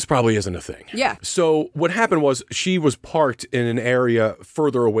 this probably isn't a thing. Yeah. So what happened was she was parked in an area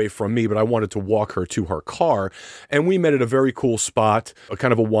further away from me, but I wanted to walk her to her car. And we met at a very cool spot, a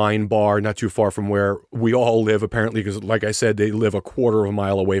kind of a wine bar, not too far from where we all live, apparently, because like I said, they live a quarter of a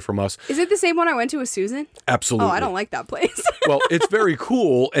mile away from us. Is it the same one I went to with Susan? Absolutely. Oh, I don't like that place. Well, it's very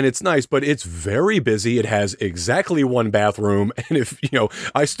cool and it's nice, but it's very busy. It has exactly one bathroom. And if,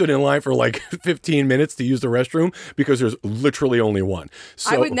 I stood in line for like 15 minutes to use the restroom because there's literally only one.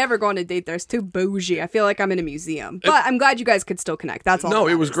 So, I would never go on a date there. It's too bougie. I feel like I'm in a museum. But I'm glad you guys could still connect. That's all. No,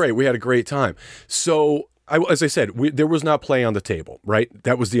 it was great. We had a great time. So, as I said, there was not play on the table, right?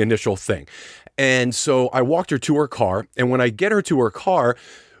 That was the initial thing. And so I walked her to her car. And when I get her to her car,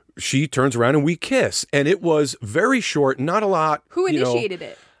 she turns around and we kiss. And it was very short, not a lot. Who initiated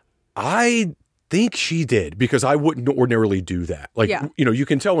it? I think she did, because I wouldn't ordinarily do that. Like, you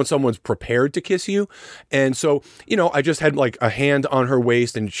can tell when someone's prepared to kiss you. And so, I just had like a hand on her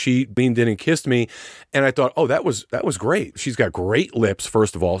waist and she leaned in and kissed me. And I thought, oh, that was great. She's got great lips,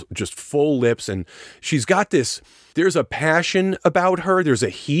 first of all, just full lips. And she's got there's a passion about her. There's a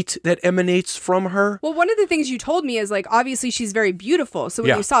heat that emanates from her. Well, one of the things you told me is like, obviously she's very beautiful. So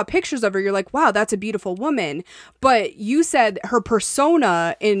when you saw pictures of her, you're like, wow, that's a beautiful woman. But you said her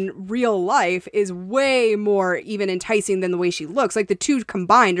persona in real life is way more even enticing than the way she looks. Like the two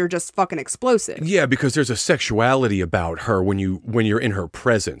combined are just fucking explosive. Yeah, because there's a sexuality about her when you're in her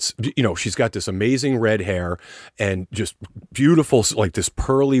presence. She's got this amazing red hair and just beautiful, like this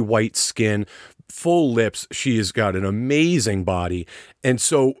pearly white skin, full lips. She has got an amazing body. And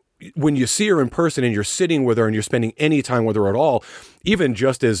so when you see her in person and you're sitting with her and you're spending any time with her at all, even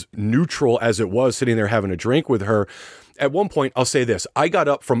just as neutral as it was sitting there having a drink with her, at one point, I'll say this, I got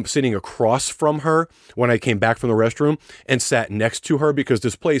up from sitting across from her when I ccame back from the restroom and sat next to her because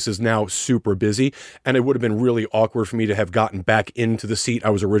this place is now super busy. And it would have been really awkward for me to have gotten back into the seat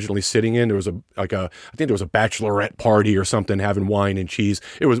I was originally sitting in. There was I think there was a bachelorette party or something, having wine and cheese.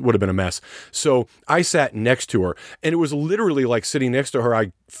 Would have been a mess. So I sat next to her and it was literally like sitting next to her.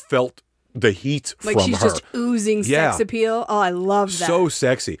 I felt the heat like from her. Like she's just oozing sex appeal. Oh, I love that. So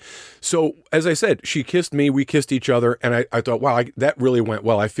sexy. So as I said, she kissed me, we kissed each other, and I thought, wow, that really went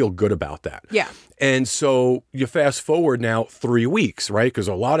well. I feel good about that. Yeah. And so you fast forward now 3 weeks, right? Because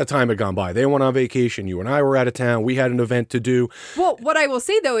a lot of time had gone by. They went on vacation. You and I were out of town. We had an event to do. Well, what I will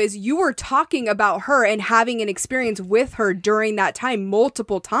say, though, is you were talking about her and having an experience with her during that time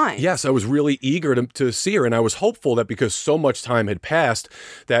multiple times. Yes, I was really eager to see her. And I was hopeful that because so much time had passed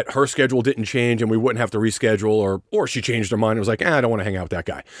that her schedule didn't change and we wouldn't have to reschedule, or she changed her mind and was like, I don't want to hang out with that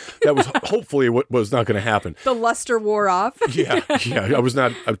guy. That was hopefully what was not going to happen. The luster wore off. Yeah. I was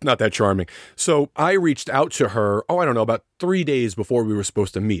not that charming. So I reached out to her, I don't know, about 3 days before we were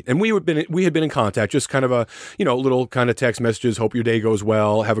supposed to meet. And we had been in contact, just kind of a, little kind of text messages, hope your day goes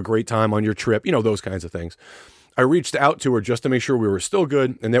well, have a great time on your trip, those kinds of things. I reached out to her just to make sure we were still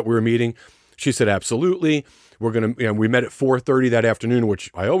good and that we were meeting. She said, absolutely. We're going to, we met at 4:30 that afternoon,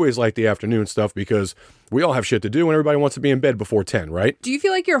 which I always like the afternoon stuff because we all have shit to do and everybody wants to be in bed before 10, right? Do you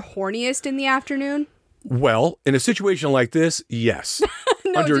feel like you're horniest in the afternoon? Well, in a situation like this, yes.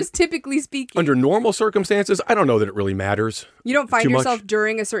 No, just typically speaking. Under normal circumstances, I don't know that it really matters. You don't find yourself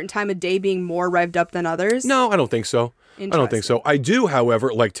during a certain time of day being more revved up than others? No, I don't think so. I don't think so. I do,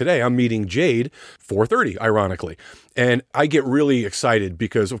 however, like today, I'm meeting Jade, 4:30, ironically. And I get really excited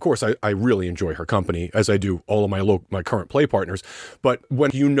because, of course, I really enjoy her company, as I do all of my current play partners. But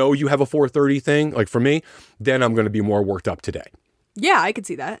when you have a 4:30 thing, like for me, then I'm going to be more worked up today. Yeah, I could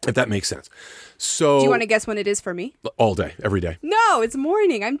see that. If that makes sense. So, do you want to guess when it is for me? All day, every day. No, it's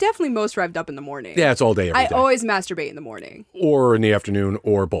morning. I'm definitely most revved up in the morning. Yeah, it's all day, every day. I always masturbate in the morning. Or in the afternoon,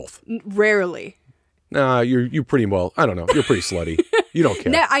 or both. Rarely. Nah, you pretty well. I don't know. You're pretty slutty. You don't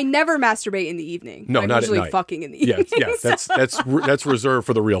care. I never masturbate in the evening. No, I'm not usually at night. Fucking in the evening. Yeah. That's reserved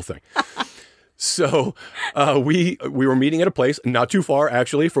for the real thing. So we were meeting at a place not too far,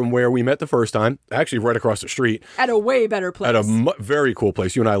 actually, from where we met the first time. Actually, right across the street. At a way better place. At a very cool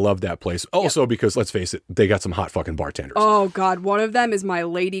place. You and I love that place. Also, because let's face it, they got some hot fucking bartenders. Oh God, one of them is my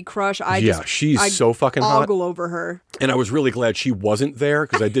lady crush. She's so fucking hot. Ogle over her. And I was really glad she wasn't there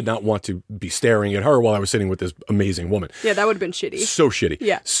because I did not want to be staring at her while I was sitting with this amazing woman. Yeah, that would have been shitty. So shitty.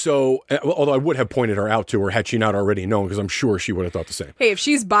 Yeah. So, although I would have pointed her out to her had she not already known, because I'm sure she would have thought the same. Hey, if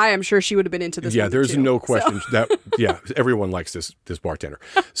she's bi, I'm sure she would have been into this. Yeah, movie there's too, no question that. Yeah, everyone likes this bartender,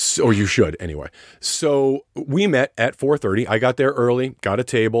 so, or you should anyway. So we met at 4:30. I got there early, got a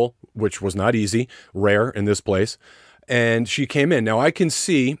table, which was not easy, rare in this place, and she came in. Now I can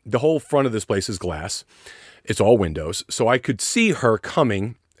see the whole front of this place is glass. It's all windows, so I could see her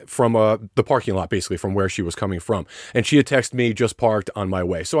coming from the parking lot, basically from where she was coming from. And she had texted me, just parked on my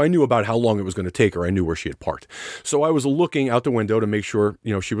way. So I knew about how long it was going to take her. I knew where she had parked. So I was looking out the window to make sure,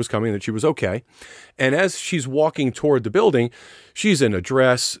 she was coming, that she was okay. And as she's walking toward the building, she's in a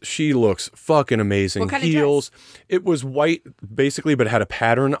dress. She looks fucking amazing. What kind Heels. of dress? It was white, basically, but it had a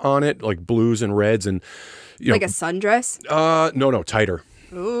pattern on it, like blues and reds and, like a sundress? No, tighter.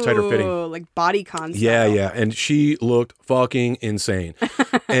 Ooh, tighter fitting. Like bodycon style. Yeah. And she looked fucking insane.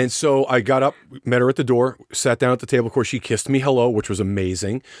 And so I got up, met her at the door, sat down at the table. Of course, she kissed me hello, which was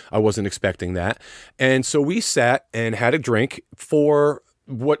amazing. I wasn't expecting that. And so we sat and had a drink for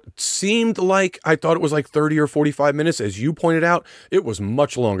what seemed like, I thought it was like 30 or 45 minutes. As you pointed out, it was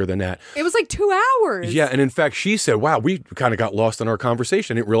much longer than that. It was like 2 hours. Yeah, and in fact, she said, wow, we kind of got lost in our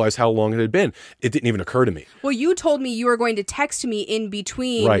conversation. I didn't realize how long it had been. It didn't even occur to me. Well, you told me you were going to text me in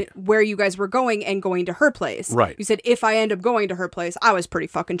between Right. where you guys were going and going to her place. Right. You said, if I end up going to her place, I was pretty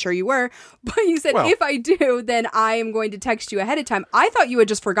fucking sure you were. But you said, Well- if I do, then I am going to text you ahead of time. I thought you had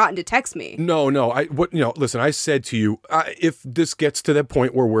just forgotten to text me. No. Listen, I said to you, if this gets to that point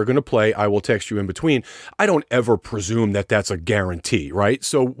where we're going to play, I will text you in between. I don't ever presume that that's a guarantee, right?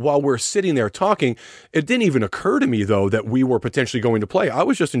 So while we're sitting there talking, it didn't even occur to me, though, that we were potentially going to play. I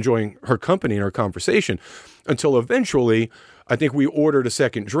was just enjoying her company and her conversation until eventually, I think we ordered a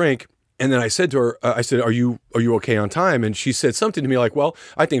second drink. And then I said to her, are you okay on time? And she said something to me like, well,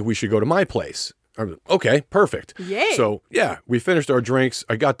 I think we should go to my place. I was like, okay, perfect. Yay. So yeah, we finished our drinks.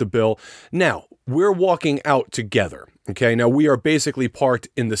 I got the bill. Now we're walking out together. Okay. Now we are basically parked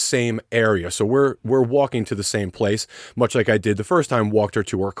in the same area. So we're walking to the same place, much like I did the first time, walked her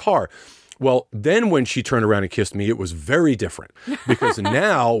to her car. Well, then when she turned around and kissed me, it was very different because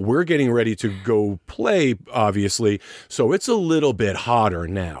now we're getting ready to go play, obviously. So it's a little bit hotter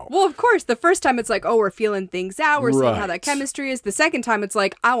now. Well, of course, the first time it's like, oh, we're feeling things out. We're seeing how Right. that chemistry is. The second time it's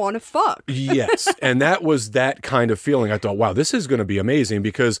like, I want to fuck. Yes. And that was that kind of feeling. I thought, wow, this is going to be amazing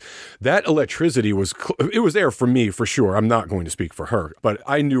because that electricity it was there for me for sure. I'm not going to speak for her, but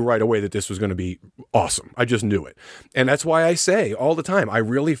I knew right away that this was going to be awesome. I just knew it. And that's why I say all the time, I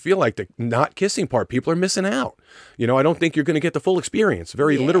really feel like the not kissing part, people are missing out. I don't think you're going to get the full experience,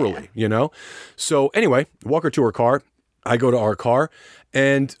 very literally, So anyway, walk her to her car. I go to our car.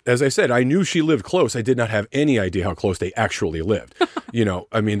 And as I said, I knew she lived close. I did not have any idea how close they actually lived.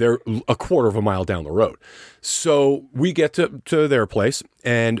 They're a quarter of a mile down the road. So we get to their place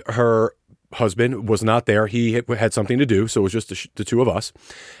and her husband was not there. He had something to do. So it was just the two of us.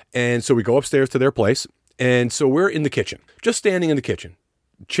 And so we go upstairs to their place. And so we're in the kitchen, just standing in the kitchen,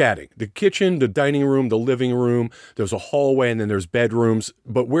 chatting. The kitchen, the dining room, the living room, there's a hallway and then there's bedrooms,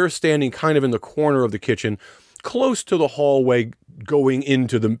 but we're standing kind of in the corner of the kitchen, close to the hallway going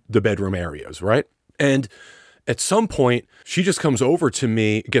into the bedroom areas, right? And at some point, she just comes over to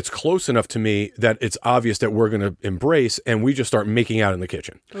me, gets close enough to me that it's obvious that we're going to embrace, and we just start making out in the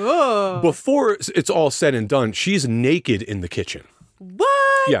kitchen. Oh. Before it's all said and done, she's naked in the kitchen. What?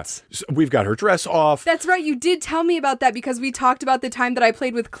 Yeah. So we've got her dress off. That's right. You did tell me about that because we talked about the time that I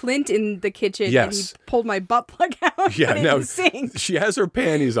played with Clint in the kitchen Yes. and he pulled my butt plug out Yeah, in now the sink. she has her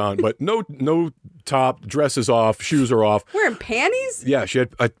panties on, but no top, dress is off, shoes are off. Wearing panties? Yeah, she had.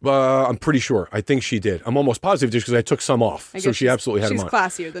 I'm pretty sure. I think she did. I'm almost positive just because I took some off, I so guess she absolutely had them she's on.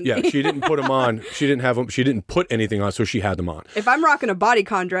 classier than Yeah, me. she didn't put them on. She didn't have them. She didn't put anything on, so she had them on. If I'm rocking a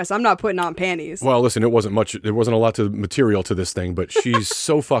bodycon dress, I'm not putting on panties. Well, listen, it wasn't much. There wasn't a lot of material to this thing, but she's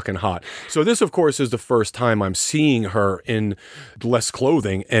so fucking hot. So this, of course, is the first time I'm seeing her in less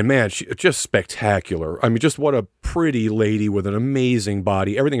clothing, and man, she just spectacular. I mean, just what a pretty lady with an amazing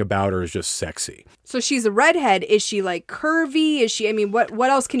body. Everything about her is just sexy. So she's a redhead. Is she like curvy? Is she? I mean, what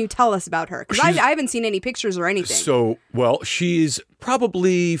else can you tell us about her? Because I She's- haven't seen any pictures or anything. So, well, she's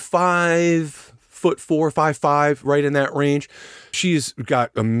probably 5'4", 5'4", 5'5", right in that range. She's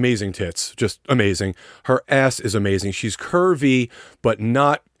got amazing tits, just amazing. Her ass is amazing. She's curvy, but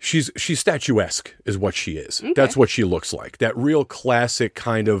not. She's statuesque, is what she is. Okay. That's what she looks like. That real classic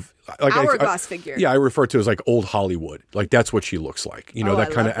kind of like hourglass figure. Yeah, I refer to it as like old Hollywood. Like that's what she looks like. You know, that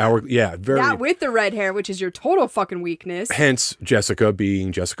kind of hour. Yeah, very. That with the red hair, which is your total fucking weakness. Hence, Jessica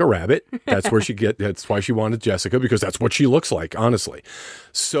being Jessica Rabbit. That's where that's why she wanted Jessica, because that's what she looks like, honestly.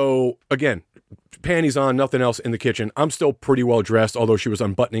 So again, panties on, nothing else in the kitchen. I'm still pretty well dressed, although she was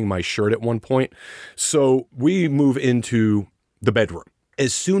unbuttoning my shirt at one point. So we move into the bedroom.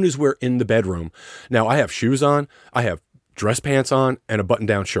 As soon as we're in the bedroom, now I have shoes on, I have dress pants on, and a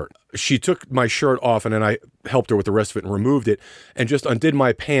button-down shirt. She took my shirt off, and then I helped her with the rest of it and removed it, and just undid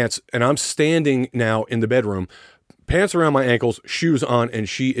my pants, and I'm standing now in the bedroom, pants around my ankles, shoes on, and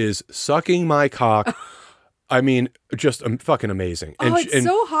she is sucking my cock. I mean, just fucking amazing. And, it's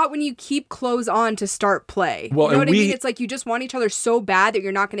so hot when you keep clothes on to start play. Well, you know what I mean? It's like you just want each other so bad that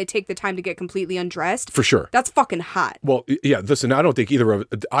you're not going to take the time to get completely undressed. For sure. That's fucking hot. Well, yeah, listen, I don't think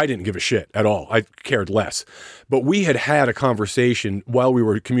I didn't give a shit at all. I cared less. But we had a conversation while we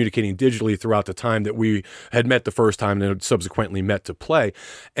were communicating digitally throughout the time that we had met the first time and then subsequently met to play.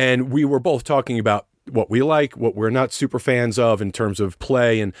 And we were both talking about what we like, what we're not super fans of in terms of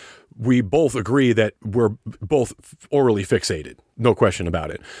play, and we both agree that we're both orally fixated. No question about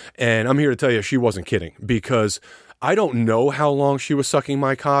it. And I'm here to tell you she wasn't kidding, because I don't know how long she was sucking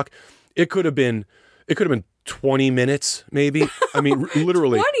my cock. It could have been 20 minutes, maybe. I mean,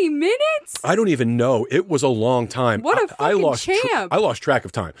 literally. 20 minutes? I don't even know. It was a long time. What a fucking champ. I lost track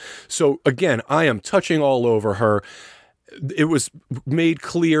of time. So again, I am touching all over her. It was made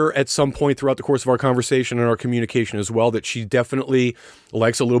clear at some point throughout the course of our conversation and our communication as well that she definitely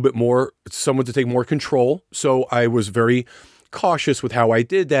likes a little bit more, someone to take more control. So I was very cautious with how I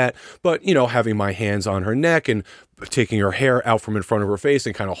did that. But, you know, having my hands on her neck and taking her hair out from in front of her face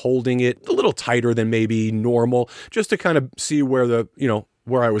and kind of holding it a little tighter than maybe normal, just to kind of see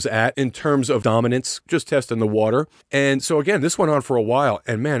where I was at in terms of dominance, just testing the water. And so again, this went on for a while,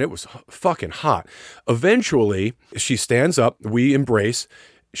 and man, it was fucking hot. Eventually, she stands up, we embrace,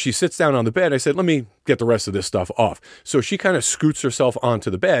 she sits down on the bed. I said, let me get the rest of this stuff off. So she kind of scoots herself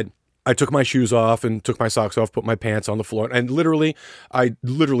onto the bed. I took my shoes off and took my socks off, put my pants on the floor, and I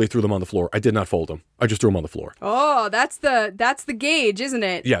literally threw them on the floor. I did not fold them. I just threw them on the floor. Oh, that's the gauge, isn't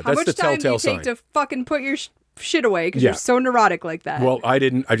it? Yeah, that's the telltale sign. How much time do you take to fucking put your shit away because you're so neurotic like that? Well, I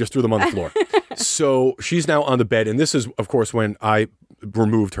didn't. I just threw them on the floor. So she's now on the bed, and this is, of course, when I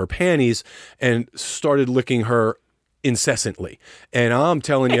removed her panties and started licking her incessantly. And I'm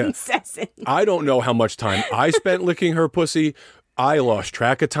telling you, I don't know how much time I spent licking her pussy. I lost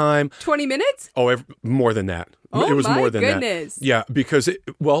track of time. 20 minutes? Oh, more than that. Oh, it was my more than goodness. that. Yeah, because,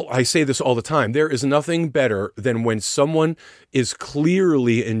 I say this all the time. There is nothing better than when someone is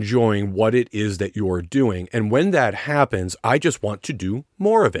clearly enjoying what it is that you're doing. And when that happens, I just want to do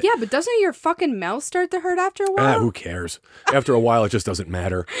more of it. Yeah, but doesn't your fucking mouth start to hurt after a while? Who cares? After a while, it just doesn't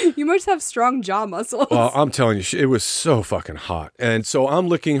matter. You must have strong jaw muscles. Well, I'm telling you, it was so fucking hot. And so I'm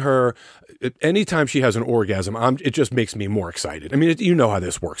licking her. Anytime she has an orgasm, it just makes me more excited. I mean, you know how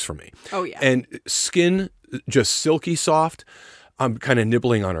this works for me. Oh, yeah. And skin, just silky soft. I'm kind of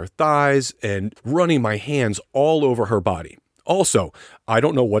nibbling on her thighs and running my hands all over her body. Also, I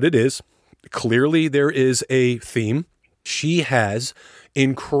don't know what it is. Clearly, there is a theme. She has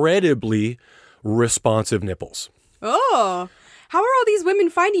incredibly responsive nipples. Oh, how are all these women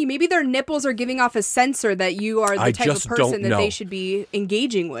finding you? Maybe their nipples are giving off a sensor that you are the type of person that they should be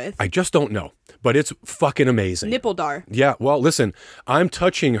engaging with. I just don't know, but it's fucking amazing. Nippledar. Yeah, well, listen, I'm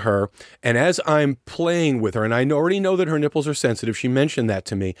touching her, and as I'm playing with her, and I already know that her nipples are sensitive, she mentioned that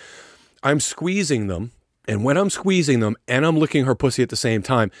to me, I'm squeezing them, and when I'm squeezing them and I'm licking her pussy at the same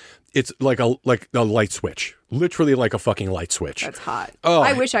time, it's like a light switch. Literally like a fucking light switch. That's hot. Oh,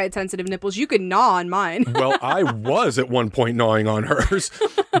 I wish I had sensitive nipples. You could gnaw on mine. Well, I was at one point gnawing on hers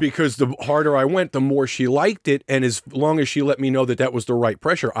because the harder I went, the more she liked it. And as long as she let me know that that was the right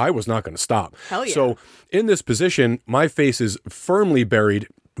pressure, I was not going to stop. Hell yeah. So in this position, my face is firmly buried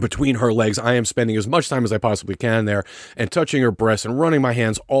between her legs. I am spending as much time as I possibly can there and touching her breasts and running my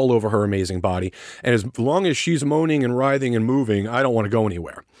hands all over her amazing body. And as long as she's moaning and writhing and moving, I don't want to go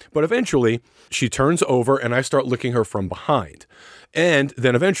anywhere. But eventually she turns over and I start licking her from behind. And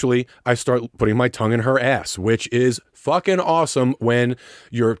then eventually I start putting my tongue in her ass, which is fucking awesome when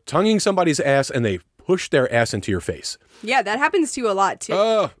you're tonguing somebody's ass and they push their ass into your face. Yeah, that happens to you a lot too.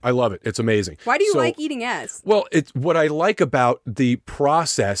 I love it. It's amazing. Why do you like eating ass? Well, it's what I like about the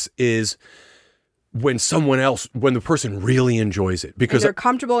process is, what I like about the process is, I don't know how this works for me. Oh, I love it. It's amazing. So, well, listen, I'm touching her, and as long as she let me know that that was the right pressure, I was not going to stop. Hell yeah. You like eating ass? I love it. It's amazing. when the person really enjoys it, because and they're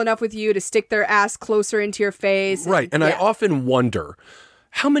comfortable enough with you to stick their ass closer into your face. Right. And I often wonder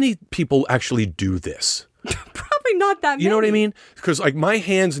how many people actually do this. Probably not that many. You know what I mean? Because like my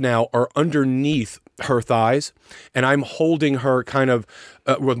hands now are underneath her thighs, and I'm holding her kind of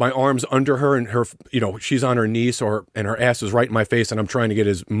with my arms under her, and her, she's on her knees, and her ass is right in my face, and I'm trying to get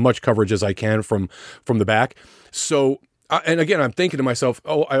as much coverage as I can from the back. So, and again, I'm thinking to myself,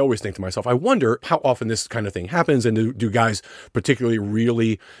 I always think to myself, I wonder how often this kind of thing happens, and do guys particularly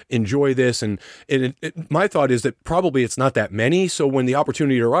really enjoy this? And my thought is that probably it's not that many. So when the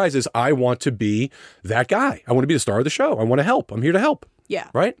opportunity arises, I want to be that guy. I want to be the star of the show. I want to help. I'm here to help. Yeah.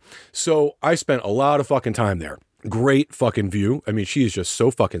 Right? So I spent a lot of fucking time there. Great fucking view. I mean, she is just so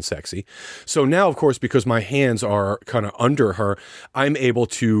fucking sexy. So now, of course, because my hands are kind of under her, I'm able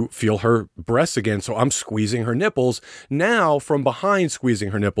to feel her breasts again. So I'm squeezing her nipples. Now, from behind squeezing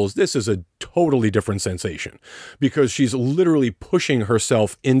her nipples, this is a totally different sensation because she's literally pushing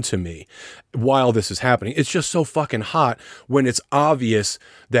herself into me while this is happening. It's just so fucking hot when it's obvious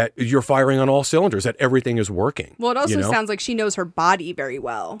that you're firing on all cylinders, that everything is working. Well, it also sounds like she knows her body very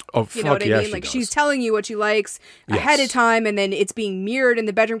well. Oh, you know what I mean? Like she's telling you what she likes ahead of time, and then it's being mirrored in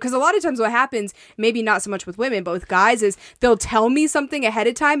the bedroom. Because a lot of times what happens, maybe not so much with women, but with guys, is they'll tell me something ahead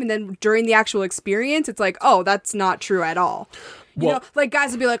of time, and then during the actual experience, it's like, oh, that's not true at all. You know, like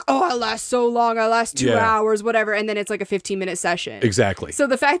guys will be like, oh, I last so long, I last 2 hours, whatever. And then it's like a 15-minute session. Exactly. So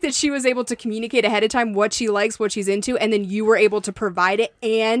the fact that she was able to communicate ahead of time what she likes, what she's into, and then you were able to provide it,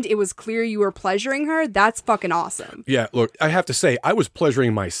 and it was clear you were pleasuring her, that's fucking awesome. Yeah, look, I have to say, I was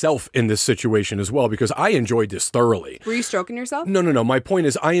pleasuring myself in this situation as well because I enjoyed this thoroughly. Were you stroking yourself? No. My point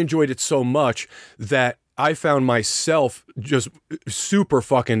is I enjoyed it so much that I found myself just super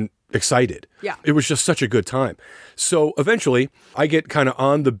fucking excited. Yeah. It was just such a good time. So eventually I get kind of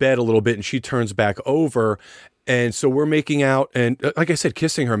on the bed a little bit and she turns back over. And so we're making out, and like I said,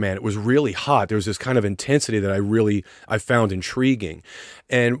 kissing her, man, it was really hot. There was this kind of intensity that I found intriguing.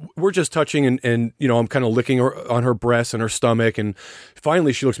 And we're just touching and I'm kind of licking her on her breasts and her stomach. And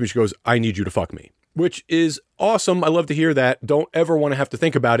finally she looks at me, she goes, I need you to fuck me. Which is awesome. I love to hear that. Don't ever want to have to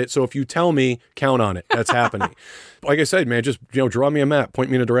think about it. So if you tell me, count on it. That's happening. Like I said, man, just, draw me a map, point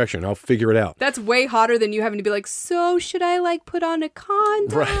me in a direction. I'll figure it out. That's way hotter than you having to be like, so should I put on a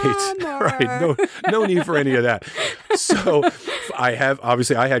condom? Right. No need for any of that. So I had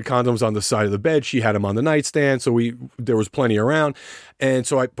condoms on the side of the bed. She had them on the nightstand. So there was plenty around. And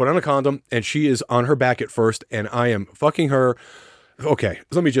so I put on a condom and she is on her back at first and I am fucking her. Okay,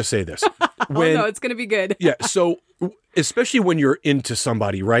 let me just say this. No, it's going to be good. Yeah, so especially when you're into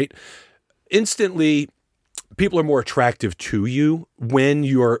somebody, right? Instantly, people are more attractive to you when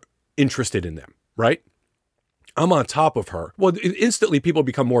you're interested in them, right? I'm on top of her. Well, instantly people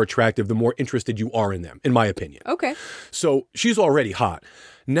become more attractive the more interested you are in them, in my opinion. Okay. So she's already hot.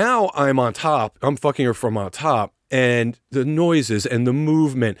 Now I'm on top. I'm fucking her from on top. And the noises and the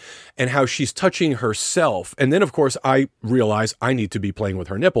movement and how she's touching herself. And then, of course, I realize I need to be playing with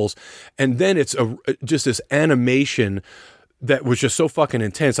her nipples. And then it's just this animation that was just so fucking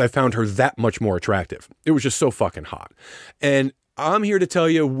intense. I found her that much more attractive. It was just so fucking hot. And I'm here to tell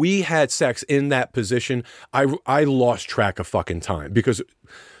you, we had sex in that position. I lost track of fucking time because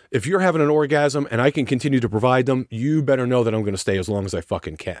if you're having an orgasm and I can continue to provide them, you better know that I'm going to stay as long as I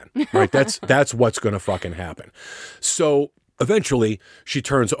fucking can, right? That's what's going to fucking happen. So eventually she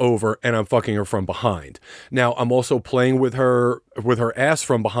turns over and I'm fucking her from behind. Now I'm also playing with her ass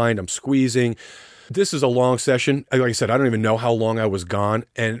from behind. I'm squeezing. This is a long session. Like I said, I don't even know how long I was gone,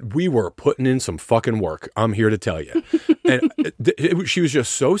 and we were putting in some fucking work. I'm here to tell you. And she was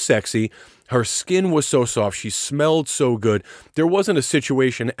just so sexy. Her skin was so soft. She smelled so good. There wasn't a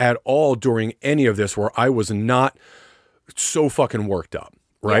situation at all during any of this where I was not so fucking worked up,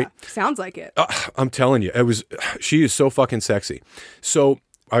 right? Yeah, sounds like it. I'm telling you, she is so fucking sexy. So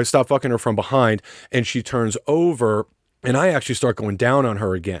I stopped fucking her from behind, and she turns over. And I actually start going down on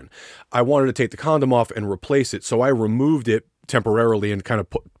her again. I wanted to take the condom off and replace it. So I removed it temporarily and kind of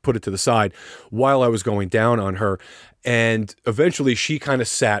put it to the side while I was going down on her. And eventually she kind of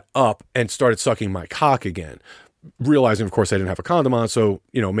sat up and started sucking my cock again, realizing, of course, I didn't have a condom on. So,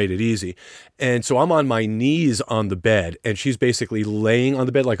 made it easy. And so I'm on my knees on the bed and she's basically laying on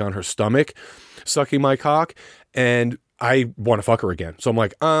the bed, like on her stomach, sucking my cock. And I want to fuck her again. So I'm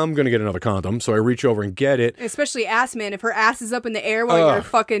like, I'm going to get another condom. So I reach over and get it. Especially ass man. If her ass is up in the air while you're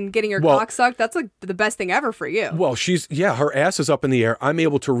fucking getting her cock sucked, that's like the best thing ever for you. Well, her ass is up in the air. I'm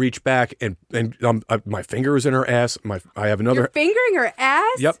able to reach back and my finger is in her ass. I have another. You're fingering her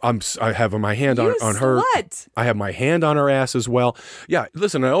ass? Yep. I have my hand on her. Slut. I have my hand on her ass as well. Yeah.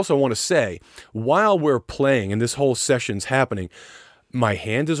 Listen, I also want to say, while we're playing and this whole session's happening, my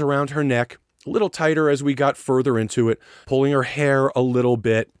hand is around her neck. A little tighter as we got further into it, pulling her hair a little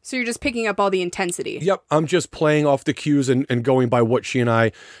bit. So you're just picking up all the intensity. Yep, I'm just playing off the cues and going by what she and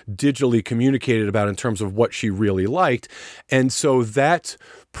I digitally communicated about in terms of what she really liked. And so that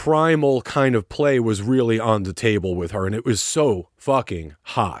primal kind of play was really on the table with her, and it was so fucking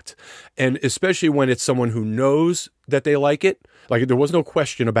hot. And especially when it's someone who knows that they like it. Like, there was no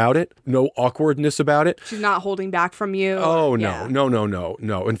question about it, no awkwardness about it. She's not holding back from you. Oh,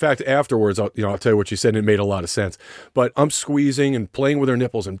 no. In fact, afterwards, I'll tell you what she said, and it made a lot of sense. But I'm squeezing and playing with her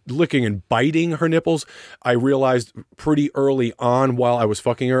nipples and licking and biting her nipples. I realized pretty early on while I was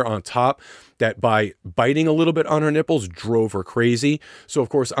fucking her on top that by biting a little bit on her nipples drove her crazy. So, of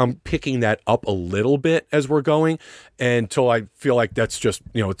course, I'm picking that up a little bit as we're going until I feel like that's just,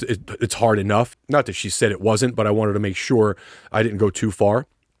 it's hard enough. Not that she said it wasn't, but I wanted to make sure I didn't go too far.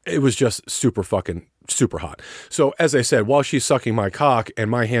 It was just super hot. So, as I said, while she's sucking my cock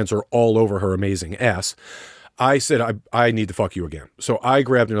and my hands are all over her amazing ass, I said, I need to fuck you again. So I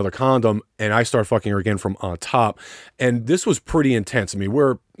grabbed another condom and I started fucking her again from on top. And this was pretty intense. I mean,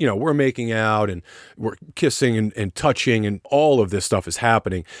 we're making out and we're kissing and touching and all of this stuff is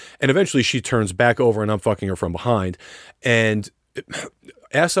happening. And eventually she turns back over and I'm fucking her from behind. And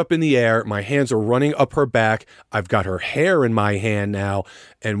ass up in the air, my hands are running up her back. I've got her hair in my hand now.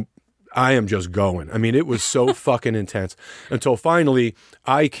 And I am just going. I mean, it was so fucking intense until finally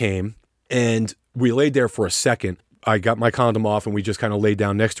I came and we laid there for a second. I got my condom off and we just kind of laid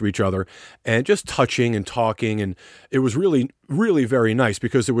down next to each other and just touching and talking. And it was really, really very nice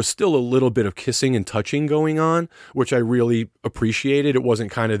because there was still a little bit of kissing and touching going on, which I really appreciated. It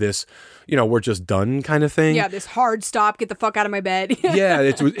wasn't kind of this, we're just done kind of thing. Yeah, this hard stop, get the fuck out of my bed. Yeah,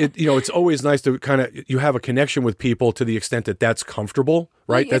 it's always nice to kind of, you have a connection with people to the extent that that's comfortable,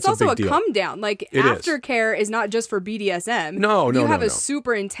 right? It's also a big deal. come down. Like, aftercare is not just for BDSM. No. You have a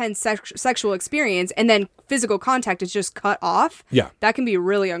super intense sexual experience and then physical contact is just cut off. Yeah. That can be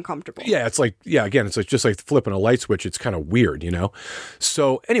really uncomfortable. Yeah, it's like, again, it's like just like flipping a light switch. It's kind of weird,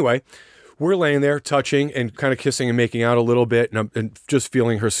 So anyway, we're laying there touching and kind of kissing and making out a little bit and just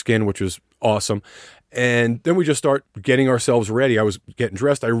feeling her skin, which was awesome. And then we just start getting ourselves ready. I was getting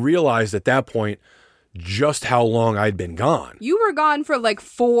dressed. I realized at that point just how long I'd been gone. You were gone for like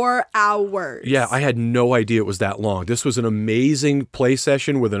 4 hours. Yeah, I had no idea it was that long. This was an amazing play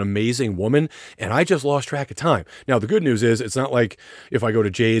session with an amazing woman, and I just lost track of time. Now, the good news is it's not like if I go to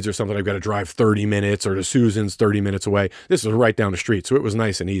Jade's or something, I've got to drive 30 minutes or to Susan's 30 minutes away. This is right down the street, so it was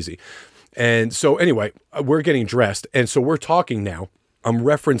nice and easy. And so anyway, we're getting dressed, and so we're talking now. I'm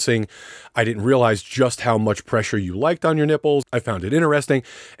referencing, I didn't realize just how much pressure you liked on your nipples. I found it interesting.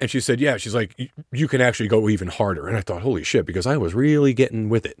 And she said, yeah, she's like, you can actually go even harder. And I thought, holy shit, because I was really getting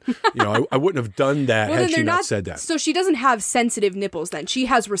with it. I wouldn't have done that had she not said that. So she doesn't have sensitive nipples then. She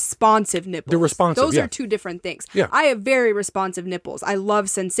has responsive nipples. They're responsive, Those are two different things. Yeah. I have very responsive nipples. I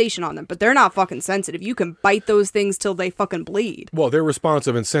love sensation on them, but they're not fucking sensitive. You can bite those things till they fucking bleed. Well, they're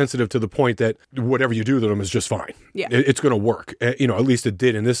responsive and sensitive to the point that whatever you do to them is just fine. Yeah. It's going to work. At least it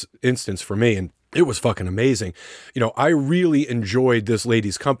did in this instance for me. And it was fucking amazing. I really enjoyed this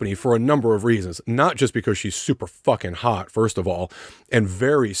lady's company for a number of reasons. Not just because she's super fucking hot, first of all, and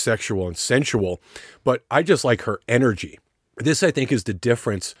very sexual and sensual, but I just like her energy. This, I think, is the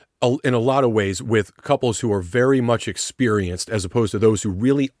difference in a lot of ways with couples who are very much experienced as opposed to those who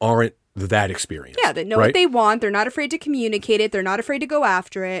really aren't that experience. Yeah, they know what they want. They're not afraid to communicate it. They're not afraid to go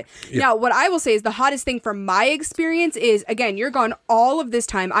after it. Yeah. Now, what I will say is the hottest thing from my experience is, again, you're gone all of this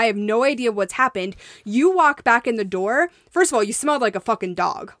time. I have no idea what's happened. You walk back in the door. First of all, you smelled like a fucking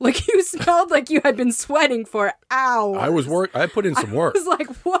dog. Like, you smelled like you had been sweating for hours. I put in some work. I was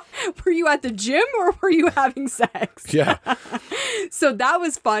like, what? Were you at the gym or were you having sex? Yeah. So that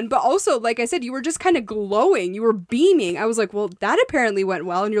was fun. But also, like I said, you were just kind of glowing. You were beaming. I was like, well, that apparently went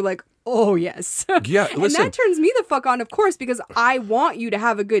well. And you're like, oh, yes. Yeah, listen. And that turns me the fuck on, of course, because I want you to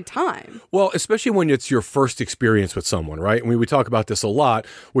have a good time. Well, especially when it's your first experience with someone, right? I mean, we talk about this a lot,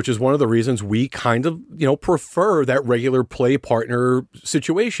 which is one of the reasons we kind of, prefer that regular play partner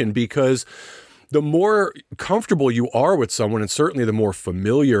situation, because the more comfortable you are with someone, and certainly the more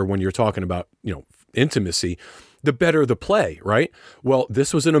familiar when you're talking about, intimacy, the better the play, right? Well,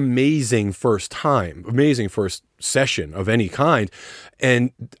 this was an amazing first session of any kind.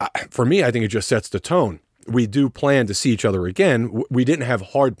 And for me, I think it just sets the tone. We do plan to see each other again. We didn't have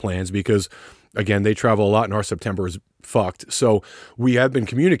hard plans because, again, they travel a lot and our September is fucked. So we have been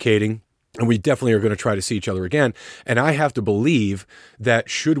communicating, and we definitely are going to try to see each other again. And I have to believe that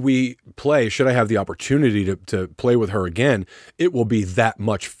should I have the opportunity to play with her again, it will be that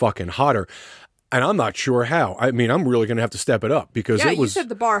much fucking hotter. And I'm not sure how. I mean, I'm really going to have to step it up because it was... Yeah, you set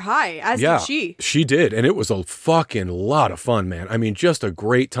the bar high, as did she. She did. And it was a fucking lot of fun, man. I mean, just a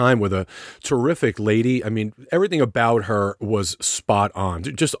great time with a terrific lady. I mean, everything about her was spot on.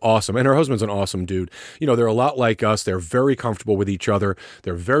 Just awesome. And her husband's an awesome dude. You know, they're a lot like us. They're very comfortable with each other.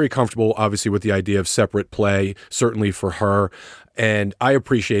 They're very comfortable, obviously, with the idea of separate play, certainly for her. And I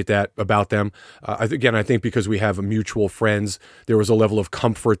appreciate that about them. Again, I think because we have mutual friends, there was a level of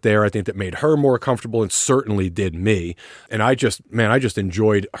comfort there. I think that made her more comfortable and certainly did me. And I just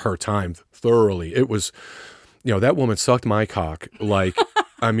enjoyed her time thoroughly. It was, that woman sucked my cock like,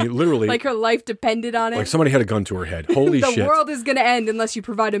 I mean, literally. Like her life depended on it. Like somebody had a gun to her head. Holy shit. The world is going to end unless you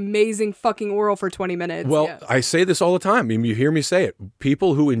provide amazing fucking oral for 20 minutes. Well, yeah. I say this all the time. I mean, you hear me say it.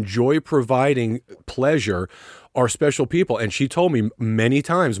 People who enjoy providing pleasure are special people. And she told me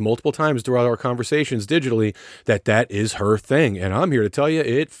multiple times throughout our conversations digitally that is her thing. And I'm here to tell you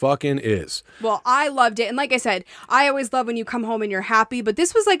it fucking is. Well, I loved it. And like I said, I always love when you come home and you're happy, but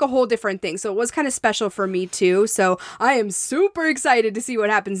this was like a whole different thing. So it was kind of special for me too. So I am super excited to see what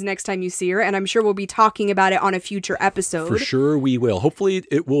happens next time you see her. And I'm sure we'll be talking about it on a future episode. For sure we will. Hopefully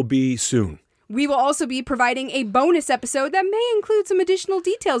it will be soon. We will also be providing a bonus episode that may include some additional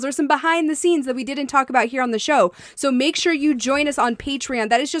details or some behind the scenes that we didn't talk about here on the show. So make sure you join us on Patreon.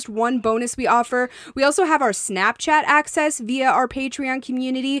 That is just one bonus we offer. We also have our Snapchat access via our Patreon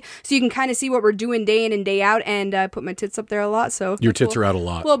community. So you can kind of see what we're doing day in and day out, and put my tits up there a lot. So your tits are out a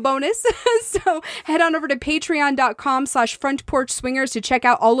lot. Little bonus. So head on over to patreon.com/frontporchswingers to check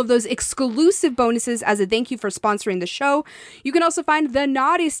out all of those exclusive bonuses as a thank you for sponsoring the show. You can also find the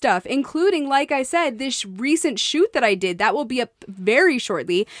naughty stuff, including, like I said, this recent shoot that I did, that will be up very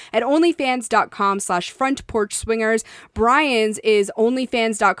shortly at onlyfans.com/frontporchswingers. Brian's is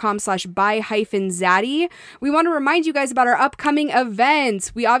onlyfans.com/by-zaddy. We want to remind you guys about our upcoming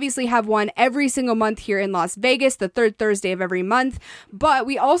events. We obviously have one every single month here in Las Vegas, the third Thursday of every month, but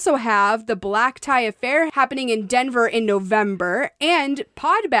we also have the Black Tie Affair happening in Denver in November, and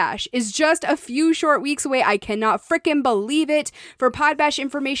Pod Bash is just a few short weeks away. I cannot frickin' believe it. For Pod Bash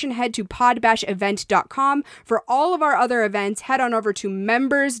information, head to podbash.event.com. For all of our other events, head on over to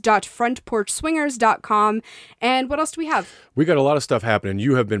members.frontporchswingers.com. And what else do we have? We got a lot of stuff happening.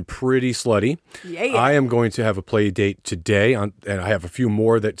 You have been pretty slutty. Yeah. I am going to have a play date today, and I have a few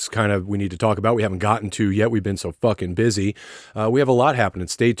more that's kind of we need to talk about. We haven't gotten to yet. We've been so fucking busy. We have a lot happening.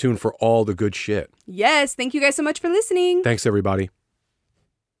 Stay tuned for all the good shit. Yes. Thank you guys so much for listening. Thanks, everybody.